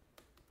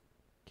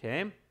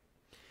 Okay.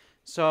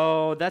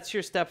 So that's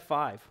your step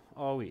 5,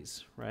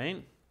 always,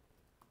 right?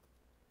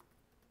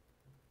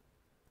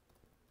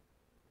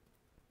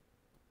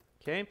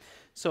 Okay,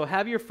 so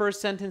have your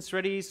first sentence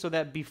ready so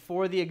that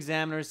before the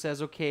examiner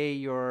says, okay,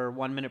 your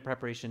 1 minute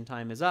preparation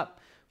time is up,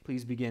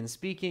 please begin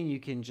speaking. You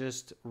can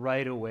just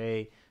right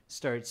away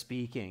start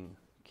speaking.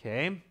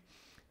 Okay,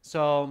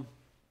 so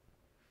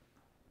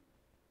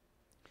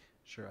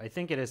sure, I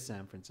think it is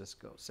San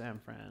Francisco, San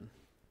Fran.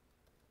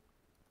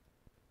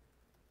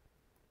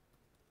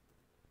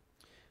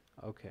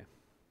 Okay.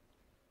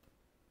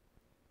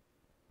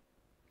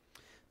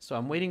 So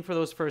I'm waiting for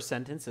those first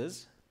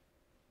sentences.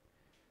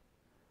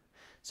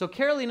 So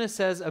Carolina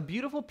says, a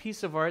beautiful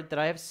piece of art that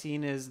I have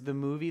seen is the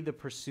movie The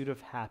Pursuit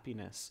of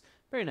Happiness.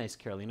 Very nice,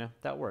 Carolina.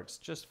 That works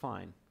just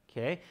fine.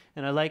 Okay.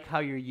 And I like how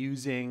you're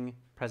using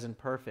present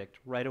perfect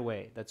right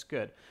away. That's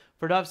good.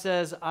 Ferdov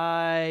says,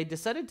 I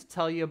decided to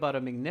tell you about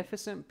a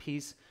magnificent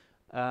piece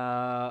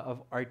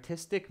of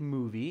artistic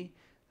movie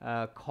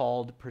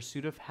called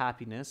Pursuit of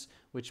Happiness,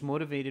 which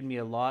motivated me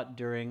a lot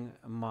during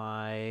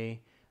my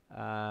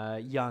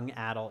young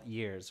adult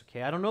years.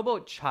 Okay, I don't know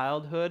about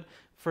childhood.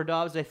 For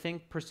Dobbs, I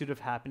think Pursuit of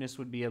Happiness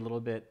would be a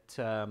little bit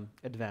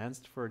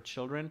advanced for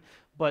children,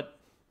 but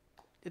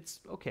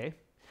it's okay.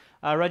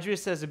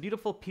 Rodriguez says, a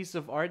beautiful piece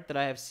of art that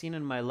I have seen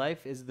in my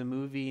life is the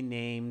movie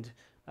named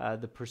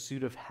The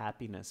Pursuit of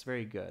Happiness.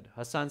 Very good.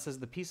 Hassan says,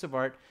 the piece of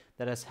art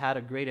that has had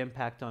a great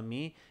impact on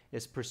me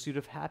is Pursuit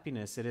of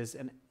Happiness. It is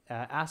an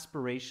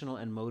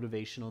aspirational and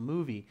motivational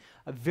movie.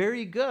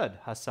 Very good,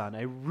 Hassan.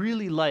 I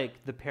really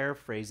like the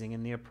paraphrasing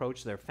and the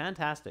approach there.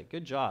 Fantastic.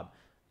 Good job.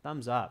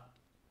 Thumbs up.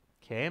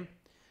 Okay.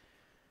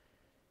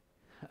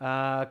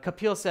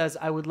 Kapil says,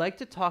 I would like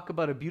to talk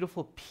about a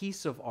beautiful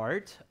piece of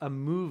art, a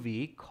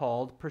movie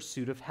called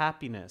Pursuit of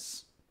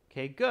Happiness.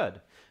 Okay,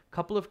 good.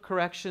 Couple of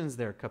corrections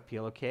there,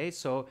 Kapil. Okay,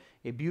 so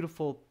a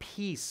beautiful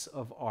piece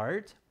of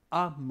art,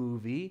 a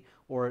movie,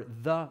 or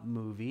the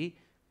movie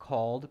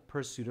called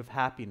Pursuit of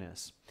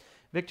Happiness.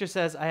 Victor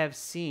says, I have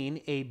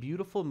seen a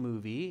beautiful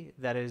movie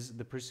that is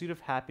The Pursuit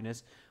of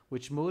Happiness,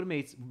 which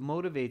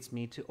motivates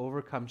me to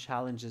overcome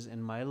challenges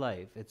in my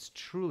life. It's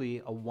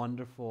truly a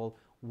wonderful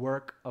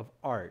work of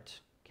art.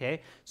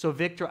 Okay, so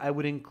Victor, I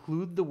would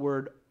include the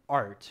word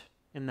art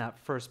in that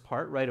first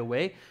part right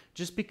away,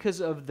 just because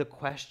of the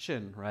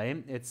question,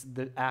 right? It's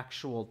the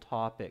actual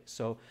topic.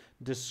 So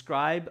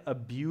describe a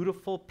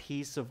beautiful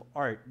piece of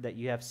art that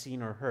you have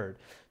seen or heard.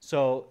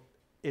 So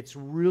it's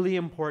really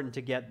important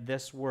to get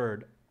this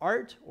word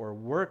art or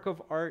work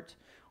of art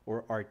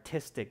or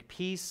artistic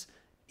piece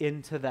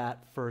into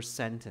that first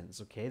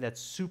sentence, okay? That's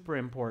super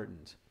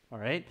important, all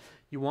right?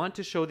 You want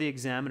to show the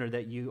examiner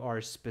that you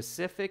are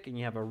specific and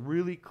you have a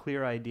really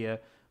clear idea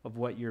of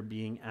what you're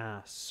being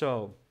asked.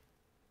 So,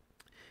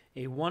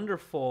 a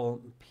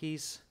wonderful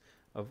piece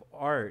of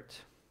art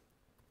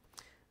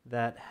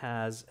that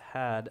has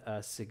had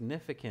a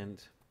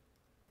significant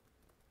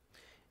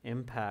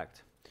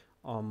impact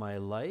on my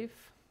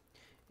life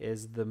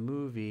is the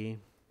movie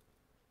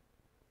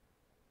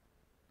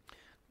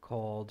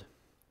called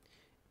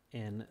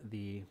In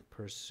the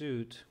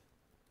Pursuit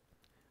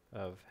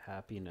of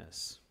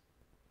Happiness.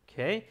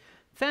 Okay,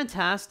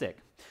 fantastic.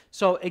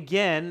 So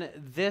again,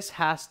 this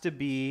has to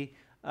be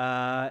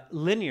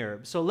linear.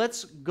 So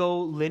let's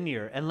go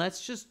linear and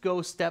let's just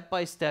go step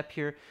by step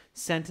here,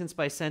 sentence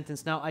by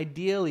sentence. Now,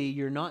 ideally,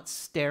 you're not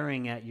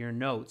staring at your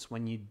notes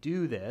when you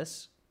do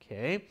this,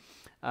 okay?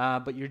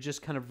 But you're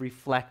just kind of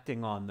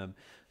reflecting on them.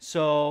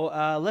 So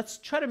let's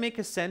try to make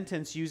a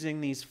sentence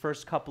using these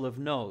first couple of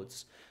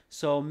notes.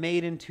 So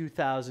made in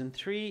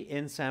 2003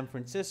 in San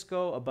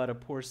Francisco about a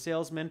poor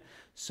salesman.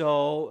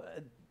 So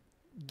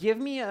give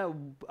me a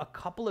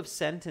couple of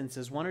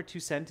sentences, 1 or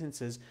 2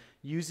 sentences,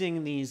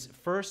 using these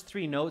first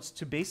 3 notes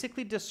to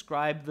basically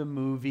describe the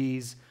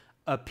movie's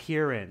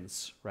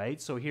appearance,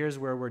 right? So here's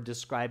where we're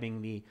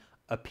describing the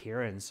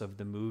appearance of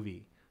the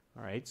movie,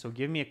 all right? So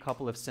give me a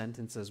couple of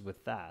sentences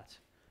with that.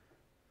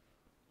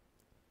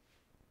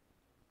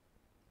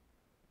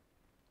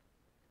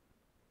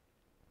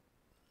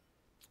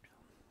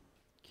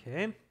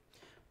 Okay,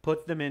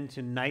 put them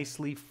into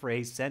nicely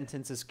phrased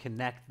sentences,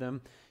 connect them.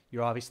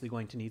 You're obviously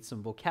going to need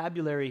some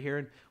vocabulary here,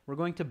 and we're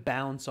going to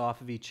bounce off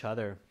of each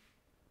other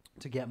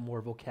to get more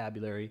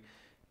vocabulary,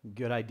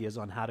 good ideas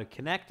on how to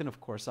connect, and of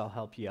course I'll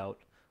help you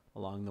out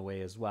along the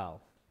way as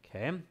well.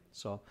 Okay,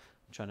 so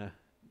I'm trying to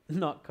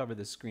not cover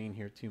the screen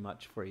here too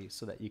much for you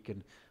so that you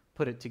can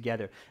put it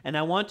together. And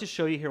I want to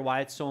show you here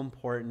why it's so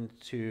important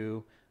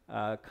to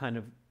kind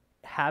of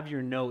have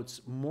your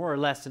notes more or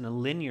less in a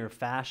linear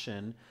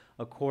fashion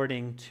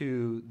according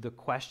to the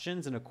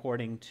questions and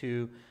according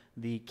to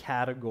the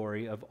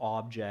category of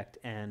object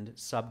and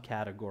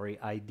subcategory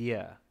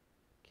idea.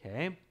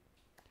 Okay?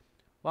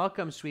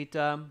 Welcome,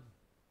 Sweeta.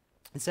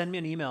 Send me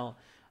an email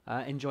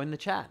and join the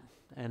chat.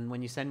 And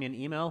when you send me an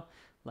email,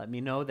 let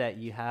me know that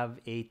you have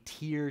a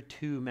tier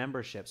 2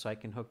 membership so I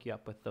can hook you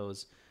up with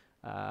those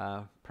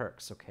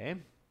perks, okay?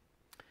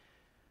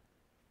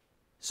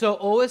 So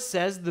Ois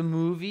says the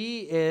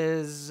movie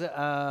is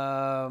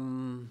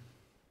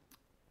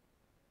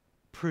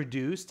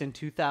produced in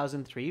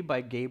 2003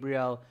 by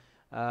Gabriel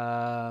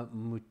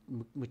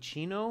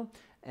Muccino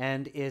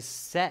and is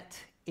set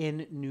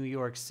in New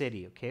York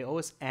City, okay?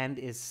 Ois and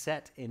is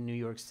set in New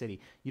York City.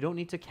 You don't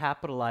need to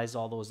capitalize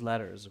all those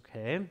letters,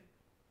 okay?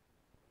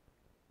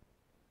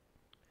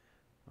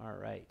 All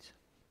right.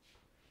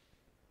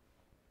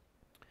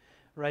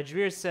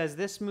 Rajveer says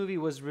this movie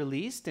was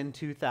released in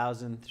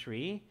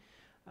 2003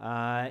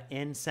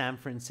 in San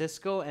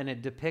Francisco, and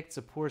it depicts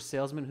a poor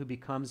salesman who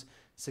becomes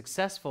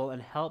successful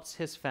and helps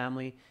his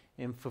family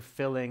in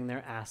fulfilling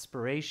their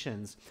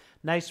aspirations.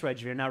 Nice,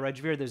 Rajveer. Now,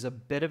 Rajveer, there's a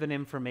bit of an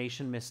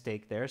information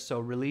mistake there. So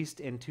released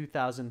in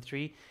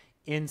 2003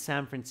 in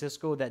San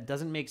Francisco, that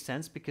doesn't make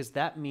sense because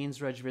that means,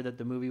 Rajveer, that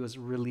the movie was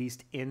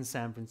released in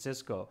San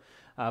Francisco.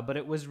 But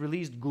it was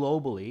released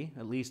globally,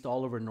 at least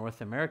all over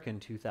North America in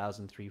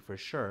 2003 for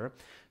sure.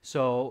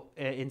 So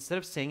instead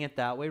of saying it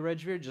that way,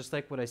 Rajveer, just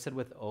like what I said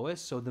with Ois,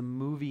 so the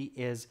movie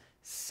is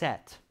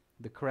set.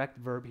 The correct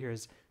verb here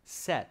is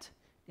set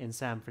in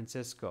San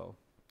Francisco,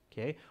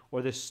 okay?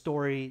 Or the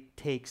story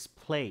takes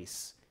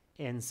place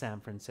in San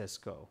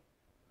Francisco,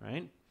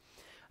 right?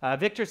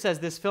 Victor says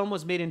this film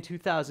was made in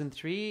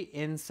 2003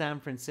 in San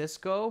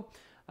Francisco,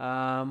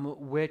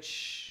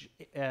 which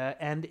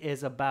and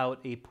is about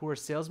a poor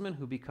salesman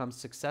who becomes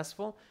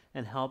successful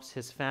and helps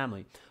his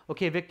family.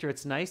 Okay, Victor,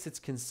 it's nice, it's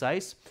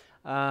concise.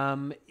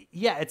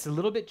 Yeah, it's a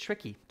little bit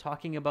tricky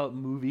talking about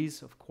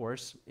movies, of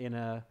course, in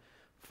a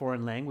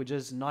foreign language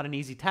is not an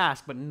easy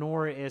task, but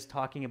nor is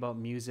talking about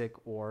music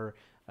or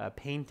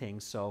painting.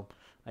 So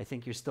I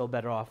think you're still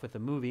better off with a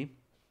movie.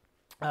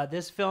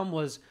 This film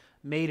was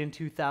made in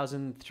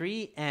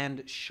 2003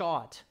 and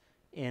shot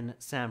in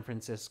San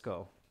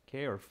Francisco,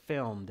 okay, or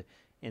filmed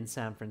in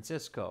San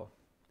Francisco.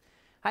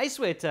 Hi,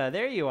 Sweta,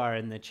 there you are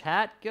in the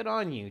chat. Good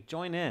on you.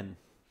 Join in,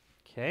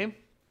 okay?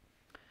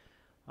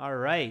 All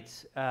right.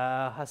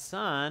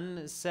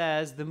 Hassan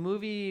says the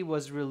movie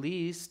was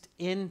released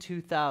in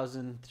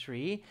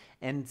 2003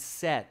 and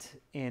set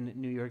in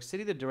New York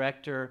City. The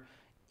director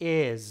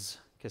is,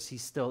 because he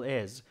still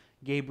is,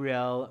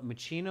 Gabriel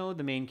Muccino.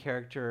 The main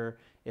character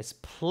is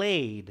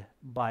played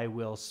by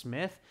Will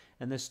Smith,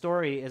 and the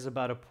story is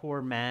about a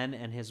poor man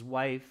and his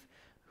wife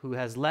who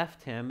has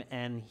left him,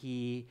 and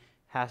he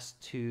has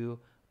to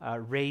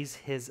raise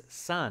his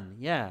son.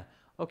 Yeah.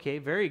 Okay,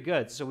 very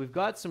good. So we've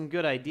got some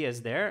good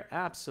ideas there.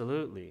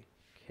 Absolutely.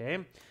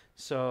 Okay.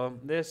 So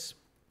this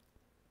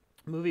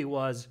movie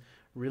was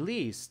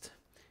released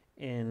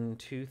in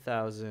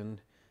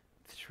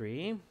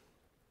 2003.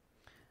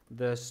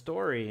 The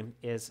story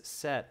is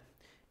set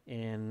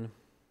in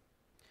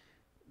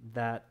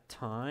that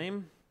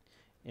time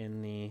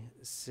in the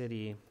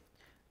city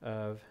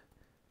of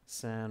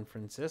San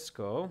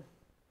Francisco.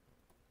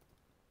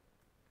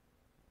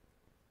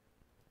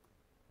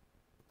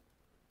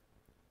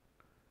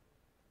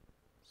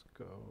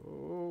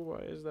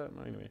 Why is that?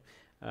 Anyway,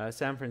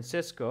 San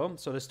Francisco.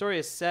 So the story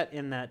is set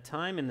in that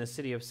time in the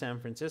city of San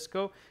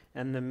Francisco,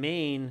 and the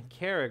main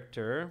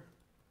character,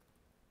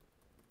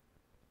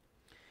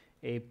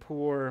 a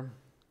poor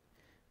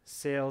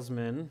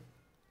salesman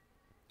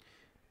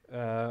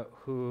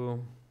who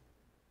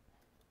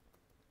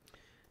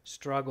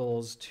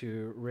struggles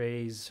to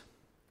raise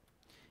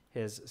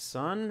his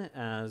son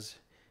as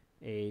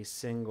a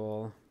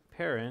single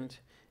parent,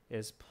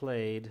 is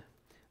played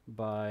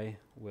by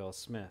Will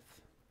Smith.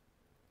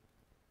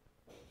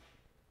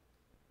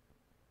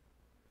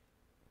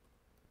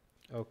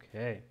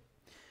 Okay.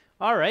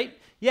 All right.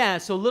 Yeah,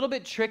 so a little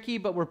bit tricky,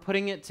 but we're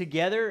putting it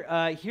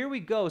together. Here we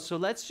go. So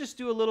let's just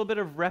do a little bit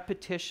of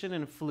repetition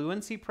and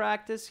fluency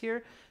practice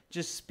here.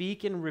 Just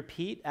speak and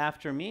repeat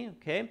after me,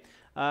 okay?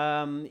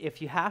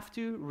 If you have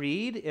to,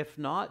 read. If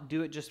not,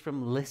 do it just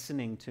from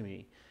listening to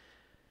me.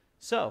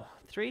 So,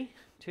 3,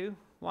 2,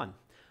 1.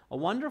 A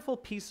wonderful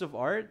piece of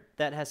art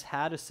that has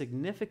had a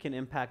significant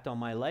impact on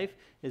my life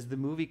is the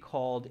movie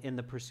called In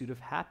the Pursuit of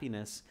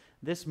Happiness.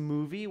 This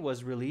movie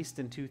was released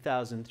in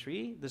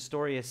 2003. The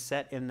story is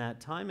set in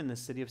that time in the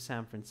city of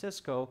San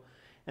Francisco,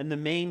 and the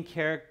main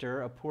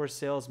character, a poor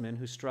salesman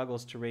who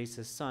struggles to raise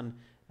his son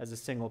as a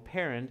single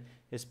parent,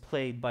 is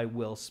played by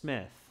Will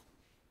Smith.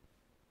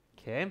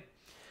 Okay.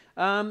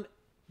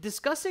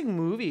 Discussing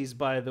movies,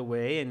 by the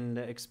way, and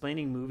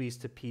explaining movies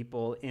to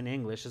people in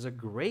English is a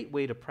great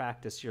way to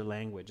practice your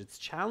language. It's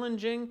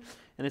challenging,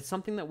 and it's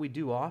something that we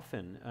do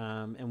often,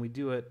 and we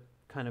do it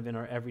kind of in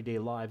our everyday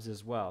lives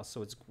as well.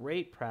 So it's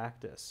great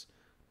practice.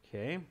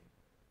 Okay.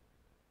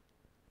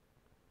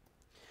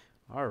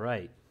 All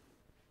right.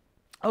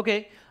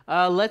 Okay,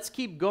 let's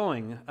keep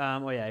going.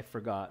 Oh yeah, I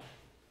forgot.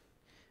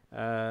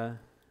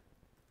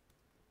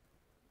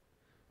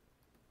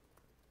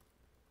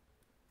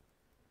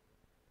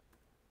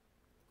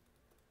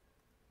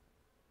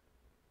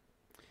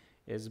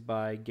 is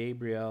by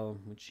Gabriel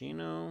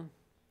Muccino.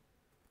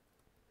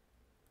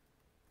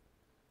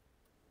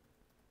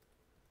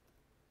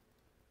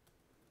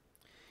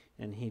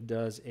 And he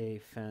does a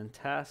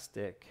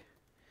fantastic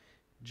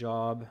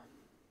job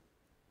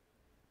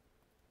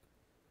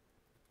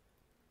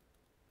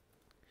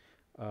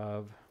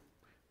of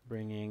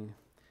bringing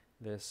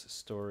this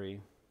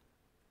story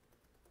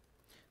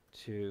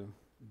to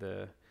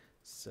the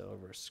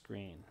silver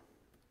screen.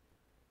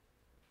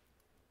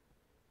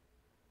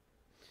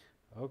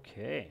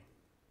 Okay.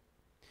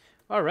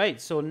 All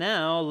right, so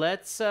now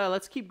let's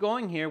keep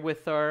going here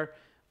with our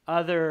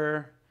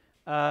other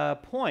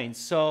points.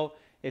 So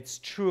it's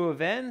true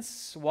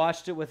events.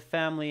 Watched it with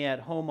family at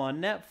home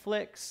on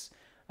Netflix.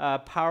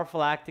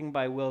 Powerful acting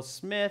by Will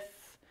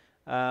Smith.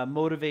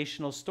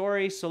 Motivational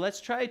story. So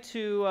let's try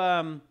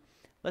to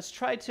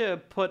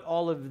put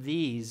all of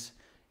these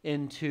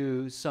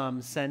into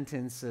some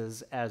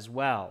sentences as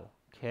well.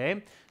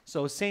 Okay.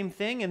 So same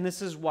thing, and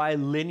this is why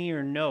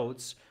linear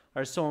notes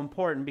are so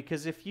important,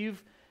 because if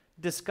you've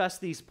discussed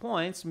these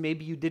points,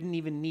 maybe you didn't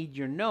even need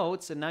your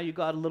notes, and now you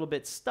got a little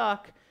bit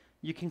stuck.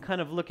 You can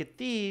kind of look at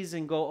these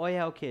and go, oh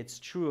yeah, okay, it's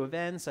true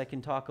events. I can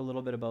talk a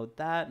little bit about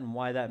that and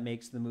why that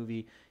makes the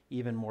movie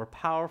even more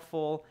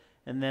powerful.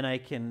 And then I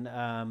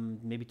can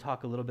maybe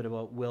talk a little bit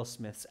about Will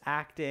Smith's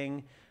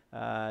acting,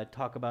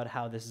 talk about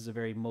how this is a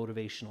very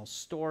motivational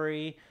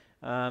story,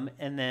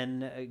 and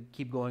then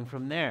keep going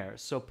from there.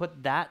 So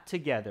put that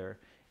together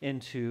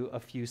into a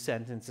few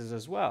sentences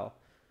as well.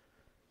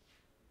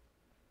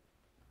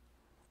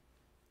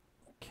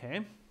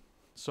 Okay.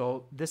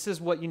 So this is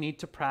what you need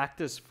to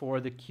practice for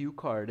the cue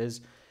card,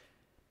 is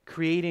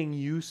creating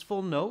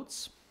useful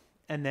notes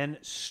and then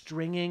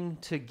stringing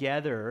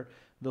together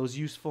those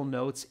useful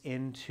notes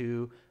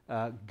into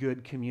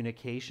good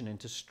communication,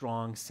 into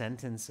strong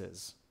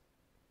sentences.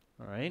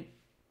 All right?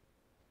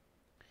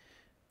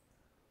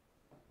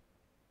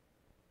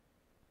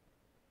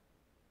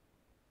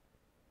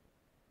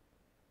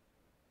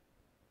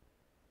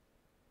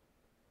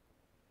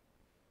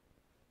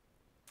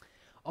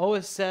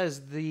 Otis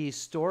says the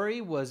story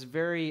was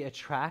very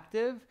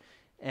attractive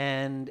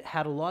and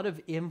had a lot of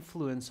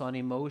influence on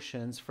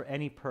emotions for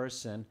any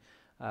person.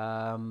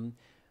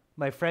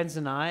 My friends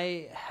and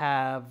I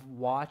have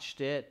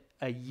watched it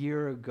a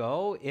year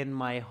ago in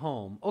my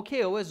home. Okay,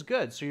 it was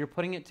good. So you're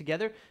putting it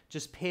together.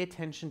 Just pay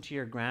attention to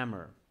your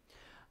grammar.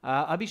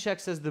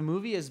 Abhishek says the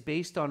movie is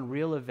based on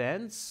real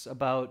events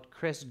about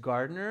Chris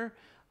Gardner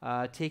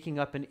taking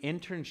up an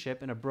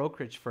internship in a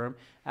brokerage firm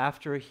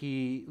after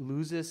he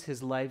loses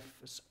his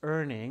life's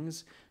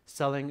earnings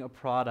selling a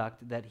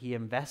product that he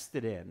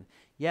invested in.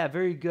 Yeah,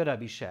 very good,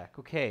 Abhishek.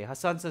 Okay,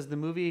 Hassan says the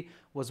movie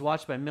was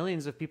watched by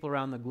millions of people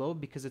around the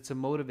globe because it's a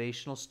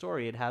motivational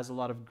story. It has a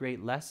lot of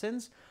great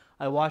lessons.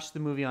 I watched the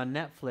movie on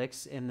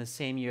Netflix in the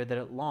same year that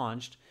it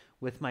launched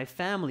with my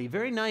family.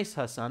 Very nice,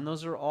 Hassan.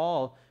 Those are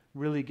all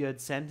really good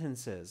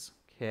sentences.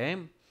 Okay,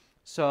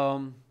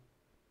 so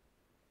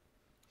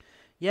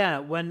yeah,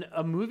 when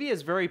a movie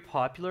is very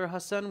popular,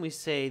 Hassan, we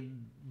say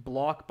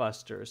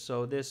blockbuster.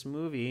 So this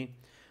movie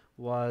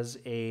was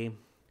a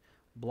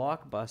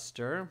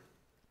blockbuster,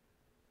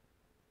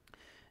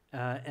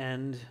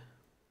 and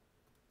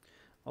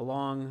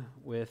along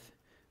with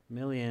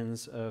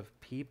millions of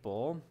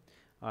people,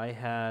 I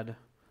had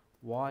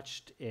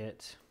watched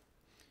it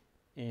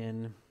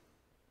at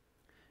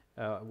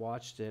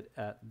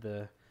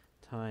the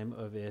time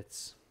of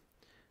its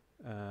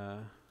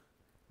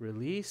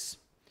release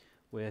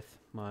with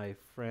my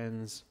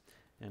friends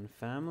and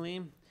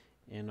family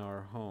in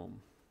our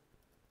home.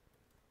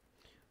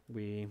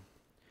 We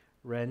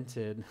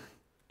rented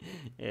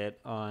it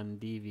on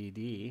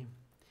DVD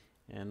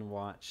and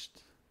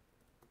watched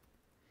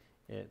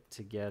it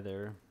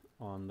together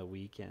on the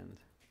weekend.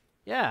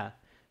 Yeah,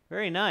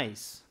 very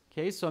nice.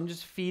 Okay, so I'm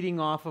just feeding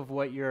off of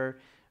what you're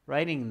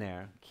writing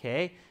there.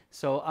 Okay,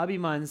 so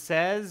Abhiman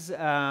says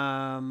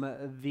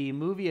the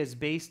movie is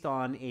based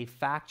on a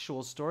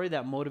factual story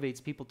that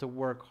motivates people to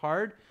work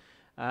hard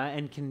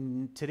and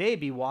can today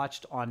be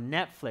watched on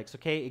Netflix.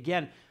 Okay,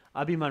 again,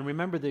 Abhiman,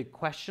 remember the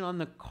question on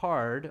the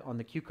card, on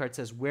the cue card,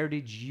 says, where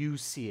did you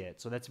see it?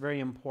 So that's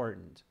very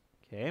important.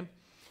 Okay.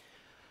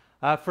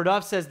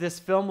 Ferdov says this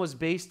film was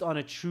based on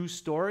a true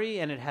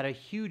story and it had a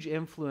huge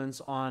influence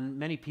on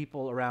many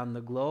people around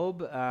the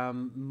globe.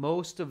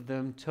 Most of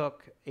them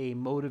took a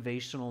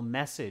motivational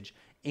message,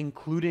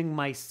 including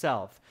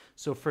myself.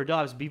 So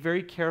Ferdovs, be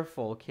very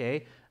careful,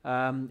 okay?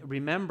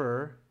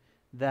 Remember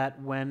that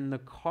when the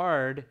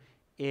card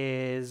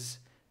is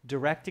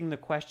directing the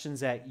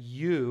questions at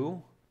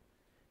you,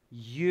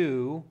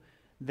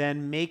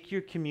 then make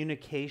your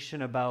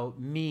communication about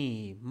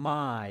me,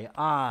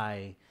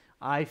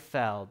 I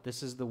felt,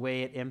 this is the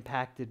way it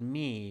impacted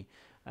me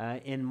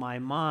in my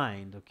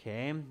mind,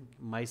 okay?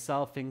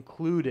 Myself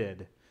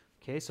included,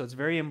 okay? So it's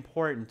very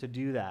important to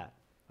do that,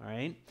 all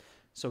right?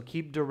 So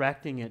keep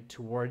directing it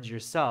towards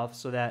yourself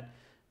so that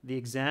the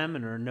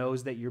examiner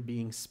knows that you're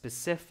being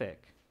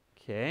specific,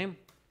 okay?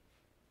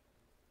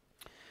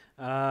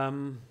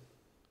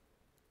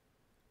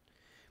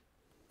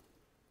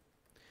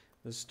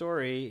 The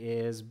story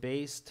is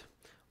based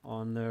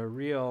on the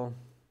real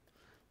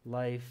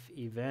life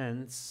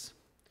events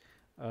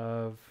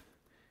of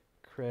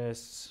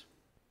Chris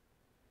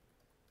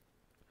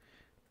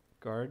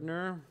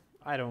Gardner.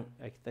 I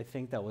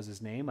think that was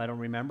his name. I don't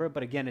remember.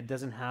 But again, it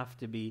doesn't have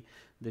to be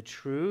the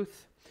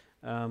truth.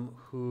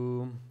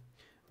 Who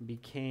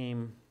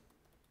became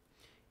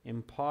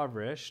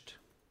impoverished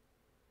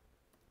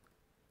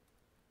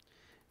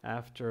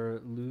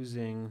after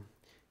losing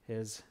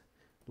his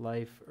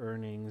life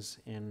earnings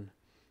in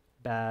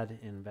bad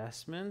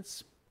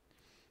investments,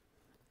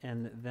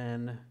 and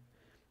then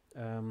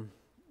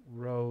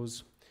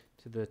rose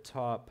to the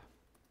top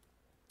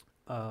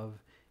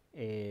of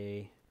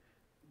a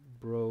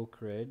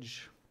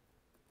brokerage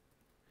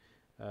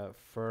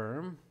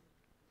firm,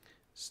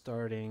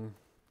 starting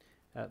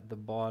at the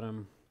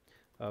bottom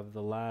of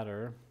the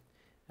ladder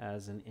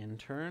as an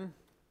intern.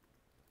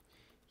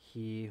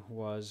 He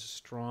was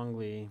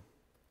strongly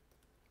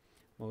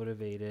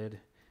motivated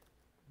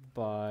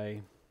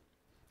by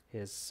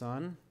his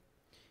son.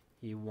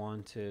 He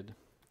wanted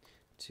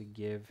to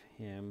give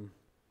him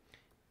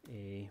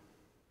a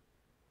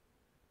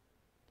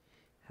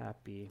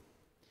happy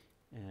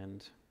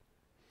and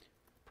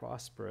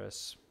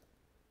prosperous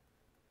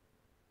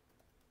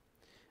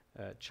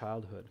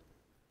childhood.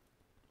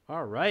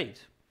 All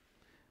right.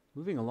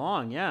 Moving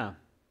along, yeah.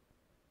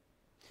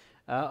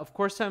 Of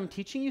course, I'm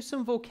teaching you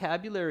some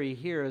vocabulary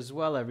here as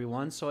well,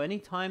 everyone. So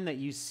anytime that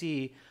you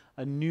see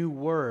a new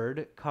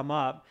word come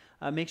up,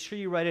 make sure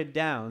you write it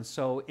down.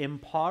 So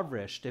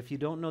impoverished, if you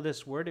don't know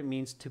this word, it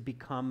means to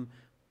become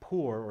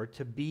poor or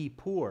to be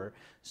poor.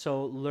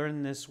 So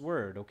learn this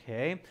word,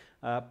 okay?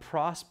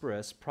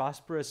 Prosperous.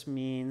 Prosperous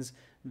means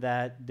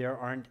that there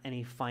aren't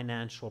any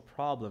financial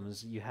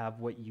problems. You have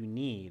what you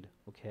need,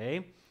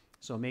 okay?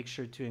 So make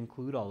sure to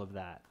include all of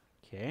that,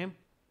 okay?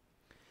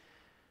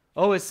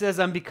 Oh, it says,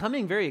 I'm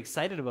becoming very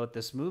excited about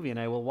this movie and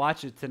I will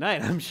watch it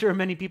tonight. I'm sure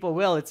many people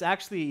will. It's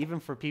actually, even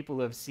for people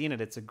who have seen it,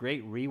 it's a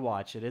great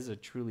rewatch. It is a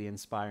truly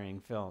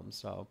inspiring film.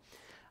 So,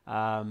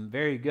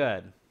 very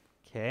good.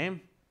 Okay.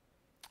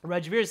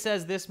 Rajveer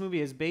says this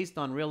movie is based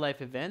on real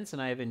life events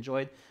and I have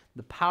enjoyed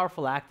the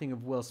powerful acting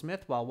of Will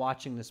Smith while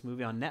watching this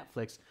movie on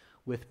Netflix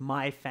with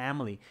my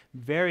family.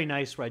 Very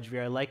nice,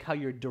 Rajveer. I like how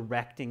you're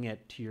directing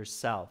it to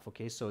yourself.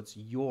 Okay. So it's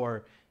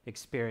your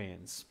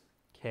experience.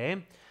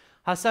 Okay.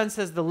 Hassan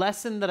says, the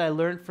lesson that I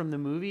learned from the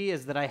movie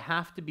is that I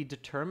have to be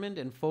determined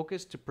and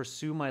focused to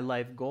pursue my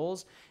life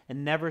goals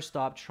and never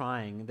stop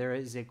trying. There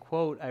is a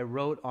quote I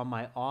wrote on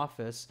my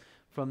office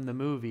from the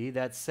movie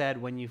that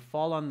said, when you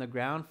fall on the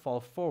ground,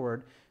 fall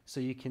forward so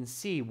you can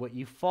see what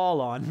you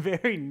fall on.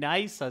 Very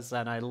nice,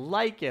 Hassan. I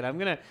like it. I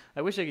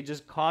wish I could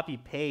just copy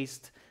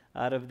paste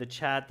out of the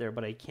chat there,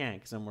 but I can't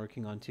because I'm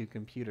working on two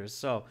computers.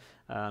 So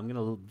I'm going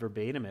to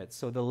verbatim it.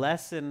 So the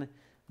lesson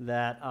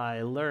that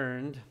I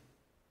learned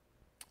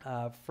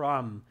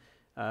from,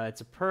 it's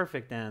a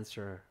perfect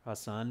answer,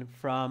 Hassan,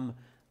 from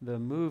the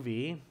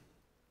movie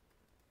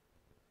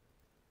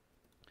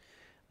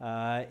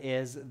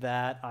is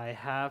that I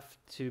have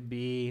to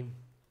be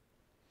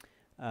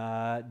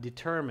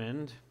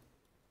determined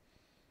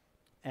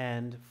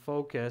and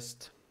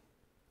focused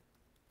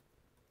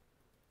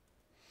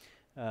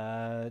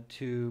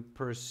to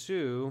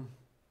pursue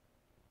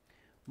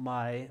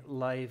my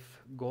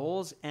life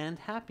goals and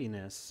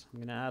happiness. I'm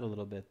going to add a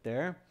little bit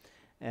there.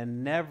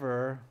 And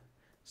never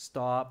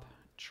stop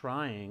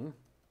trying.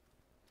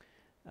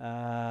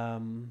 I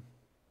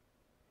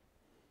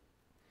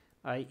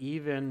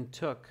even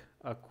took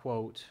a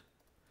quote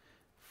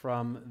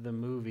from the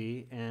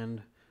movie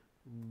and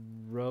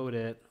wrote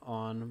it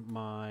on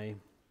my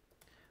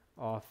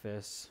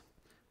office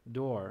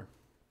door.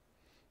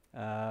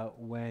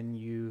 When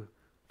you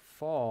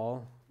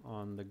fall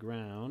on the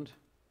ground,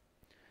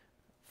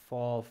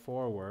 fall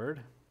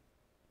forward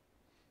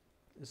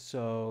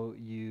so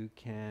you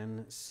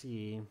can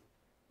see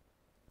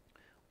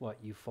what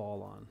you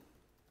fall on.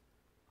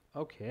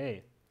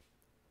 Okay,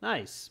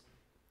 nice.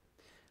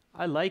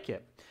 I like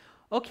it.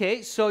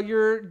 Okay, so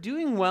you're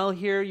doing well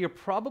here. You're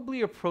probably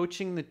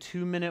approaching the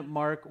 2-minute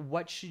mark.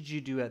 What should you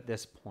do at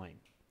this point?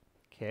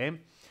 Okay,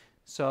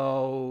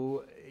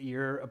 so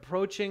you're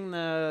approaching,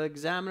 the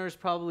examiner's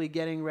probably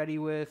getting ready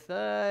with,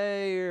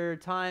 your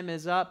time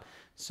is up.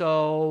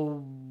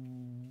 So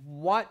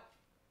what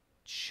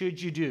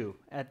should you do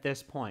at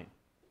this point?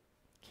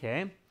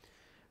 Okay,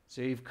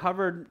 so you've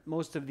covered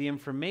most of the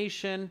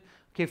information.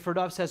 Okay,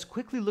 Ferdov says,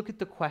 quickly look at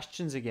the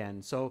questions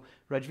again. So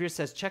Rajveer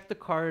says, check the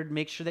card,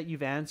 make sure that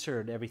you've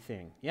answered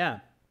everything. Yeah,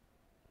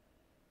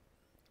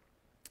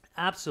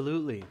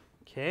 absolutely.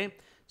 Okay,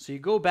 so you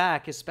go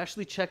back,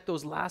 especially check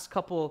those last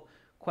couple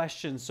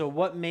questions. So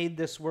what made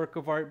this work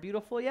of art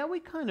beautiful? Yeah, we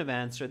kind of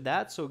answered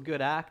that. So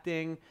good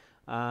acting,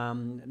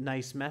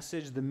 nice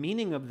message. The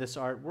meaning of this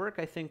artwork,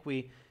 I think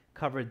we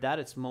covered that.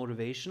 It's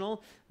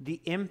motivational. The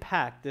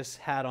impact this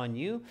had on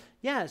you.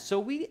 Yeah, so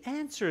we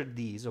answered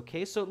these,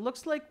 okay? So it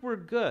looks like we're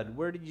good.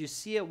 Where did you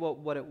see it?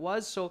 What it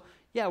was? So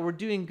yeah, we're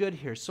doing good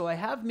here. So I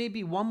have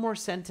maybe one more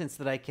sentence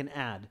that I can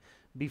add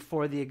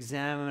before the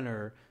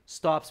examiner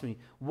stops me.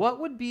 What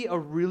would be a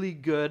really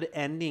good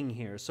ending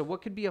here? So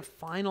what could be a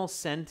final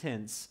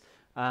sentence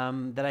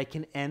that I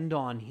can end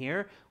on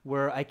here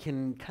where I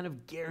can kind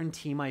of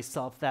guarantee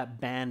myself that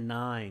band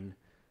 9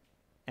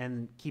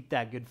 and keep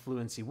that good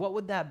fluency? What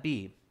would that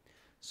be?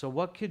 So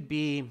what could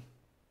be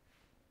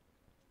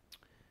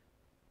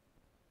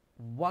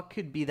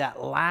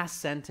that last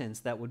sentence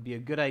that would be a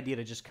good idea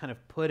to just kind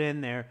of put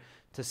in there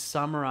to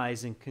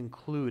summarize and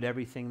conclude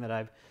everything that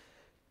I've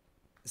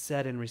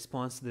said in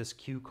response to this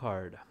cue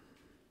card?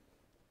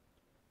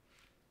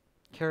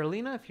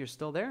 Carolina, if you're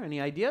still there,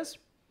 any ideas?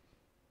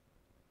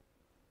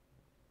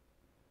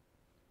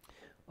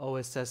 Oh,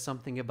 it says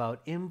something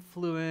about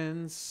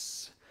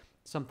influence,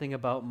 something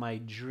about my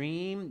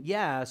dream.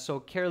 Yeah, so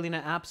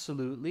Carolina,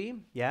 absolutely.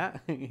 Yeah,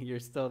 you're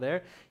still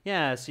there.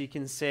 Yeah, so you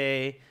can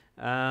say,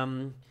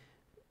 one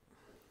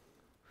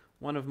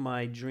of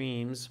my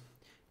dreams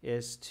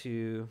is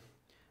to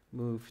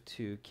move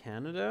to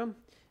Canada,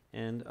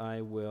 and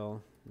I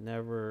will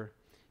never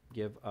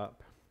give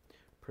up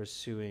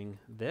pursuing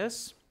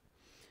this.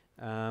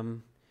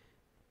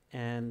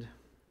 And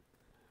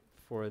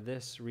for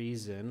this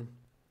reason,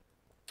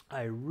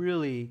 I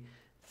really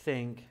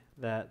think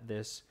that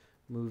this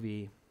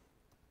movie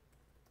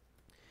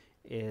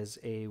is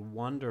a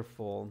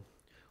wonderful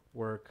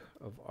work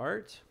of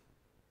art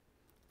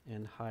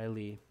and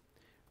highly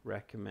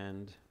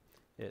recommend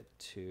it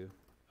to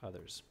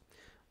others.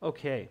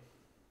 Okay.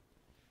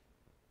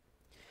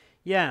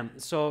 Yeah,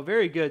 so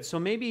very good. So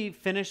maybe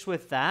finish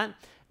with that.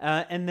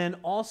 And then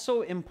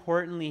also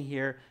importantly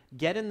here,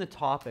 get in the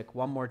topic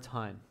one more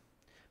time.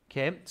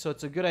 Okay, so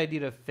it's a good idea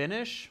to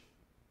finish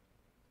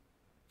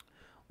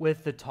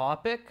with the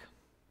topic.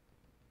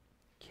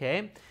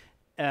 Okay,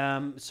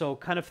 so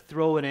kind of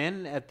throw it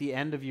in at the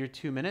end of your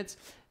 2 minutes,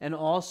 and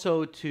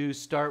also to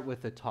start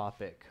with the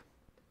topic.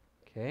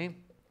 Okay.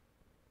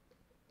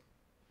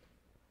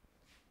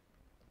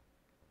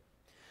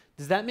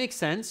 Does that make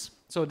sense?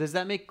 So does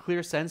that make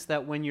clear sense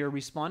that when you're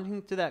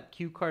responding to that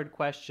cue card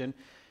question,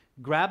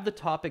 grab the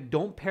topic,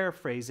 don't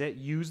paraphrase it,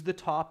 use the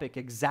topic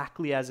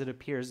exactly as it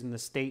appears in the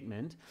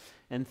statement,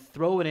 and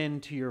throw it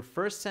into your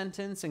first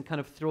sentence and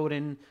kind of throw it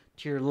in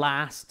to your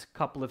last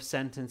couple of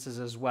sentences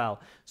as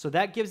well. So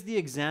that gives the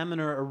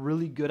examiner a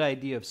really good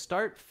idea of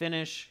start,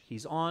 finish,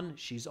 he's on,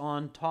 she's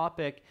on,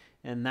 topic,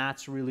 and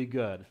that's really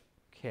good.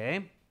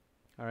 Okay?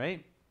 All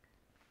right?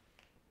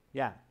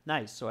 Yeah,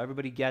 nice. So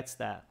everybody gets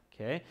that.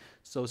 Okay?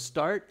 So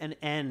start and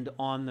end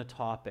on the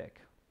topic.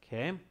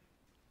 Okay?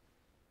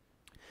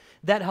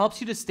 That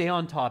helps you to stay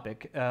on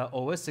topic,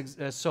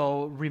 Ois.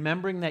 So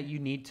remembering that you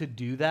need to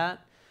do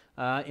that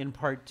in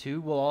part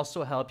 2 will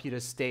also help you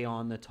to stay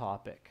on the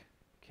topic.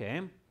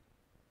 Okay?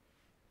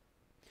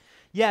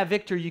 Yeah,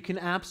 Victor, you can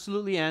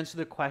absolutely answer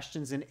the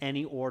questions in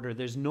any order.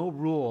 There's no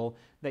rule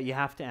that you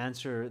have to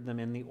answer them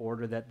in the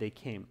order that they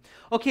came.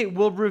 Okay,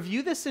 we'll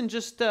review this in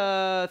just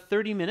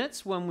 30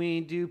 minutes when we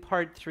do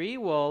part 3.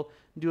 We'll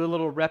do a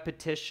little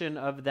repetition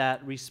of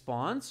that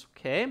response.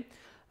 Okay?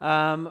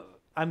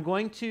 I'm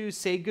going to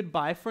say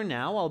goodbye for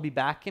now. I'll be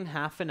back in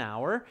half an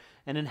hour.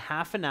 And in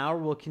half an hour,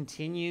 we'll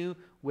continue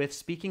with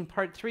speaking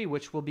part 3,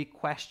 which will be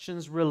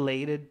questions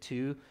related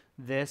to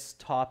this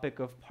topic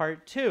of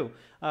part 2.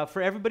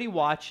 For everybody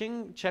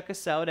watching, check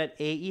us out at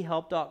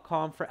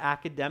aehelp.com for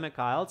academic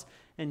IELTS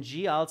and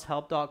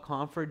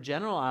gieltshelp.com for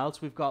general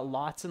IELTS. We've got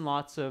lots and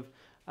lots of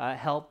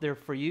help there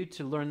for you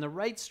to learn the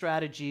right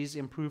strategies,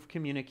 improve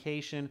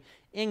communication,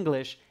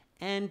 English,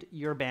 and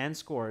your band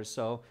scores.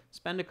 So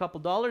spend a couple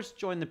dollars,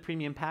 join the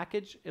premium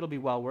package. It'll be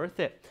well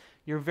worth it.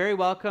 You're very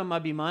welcome,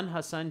 Abhiman,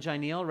 Hassan,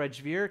 Jainil,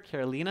 Rajveer,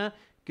 Carolina.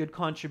 Good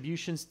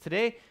contributions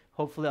today.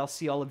 Hopefully I'll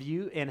see all of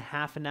you in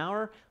half an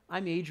hour.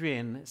 I'm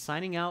Adrian,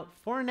 signing out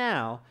for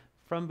now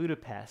from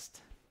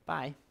Budapest.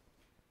 Bye.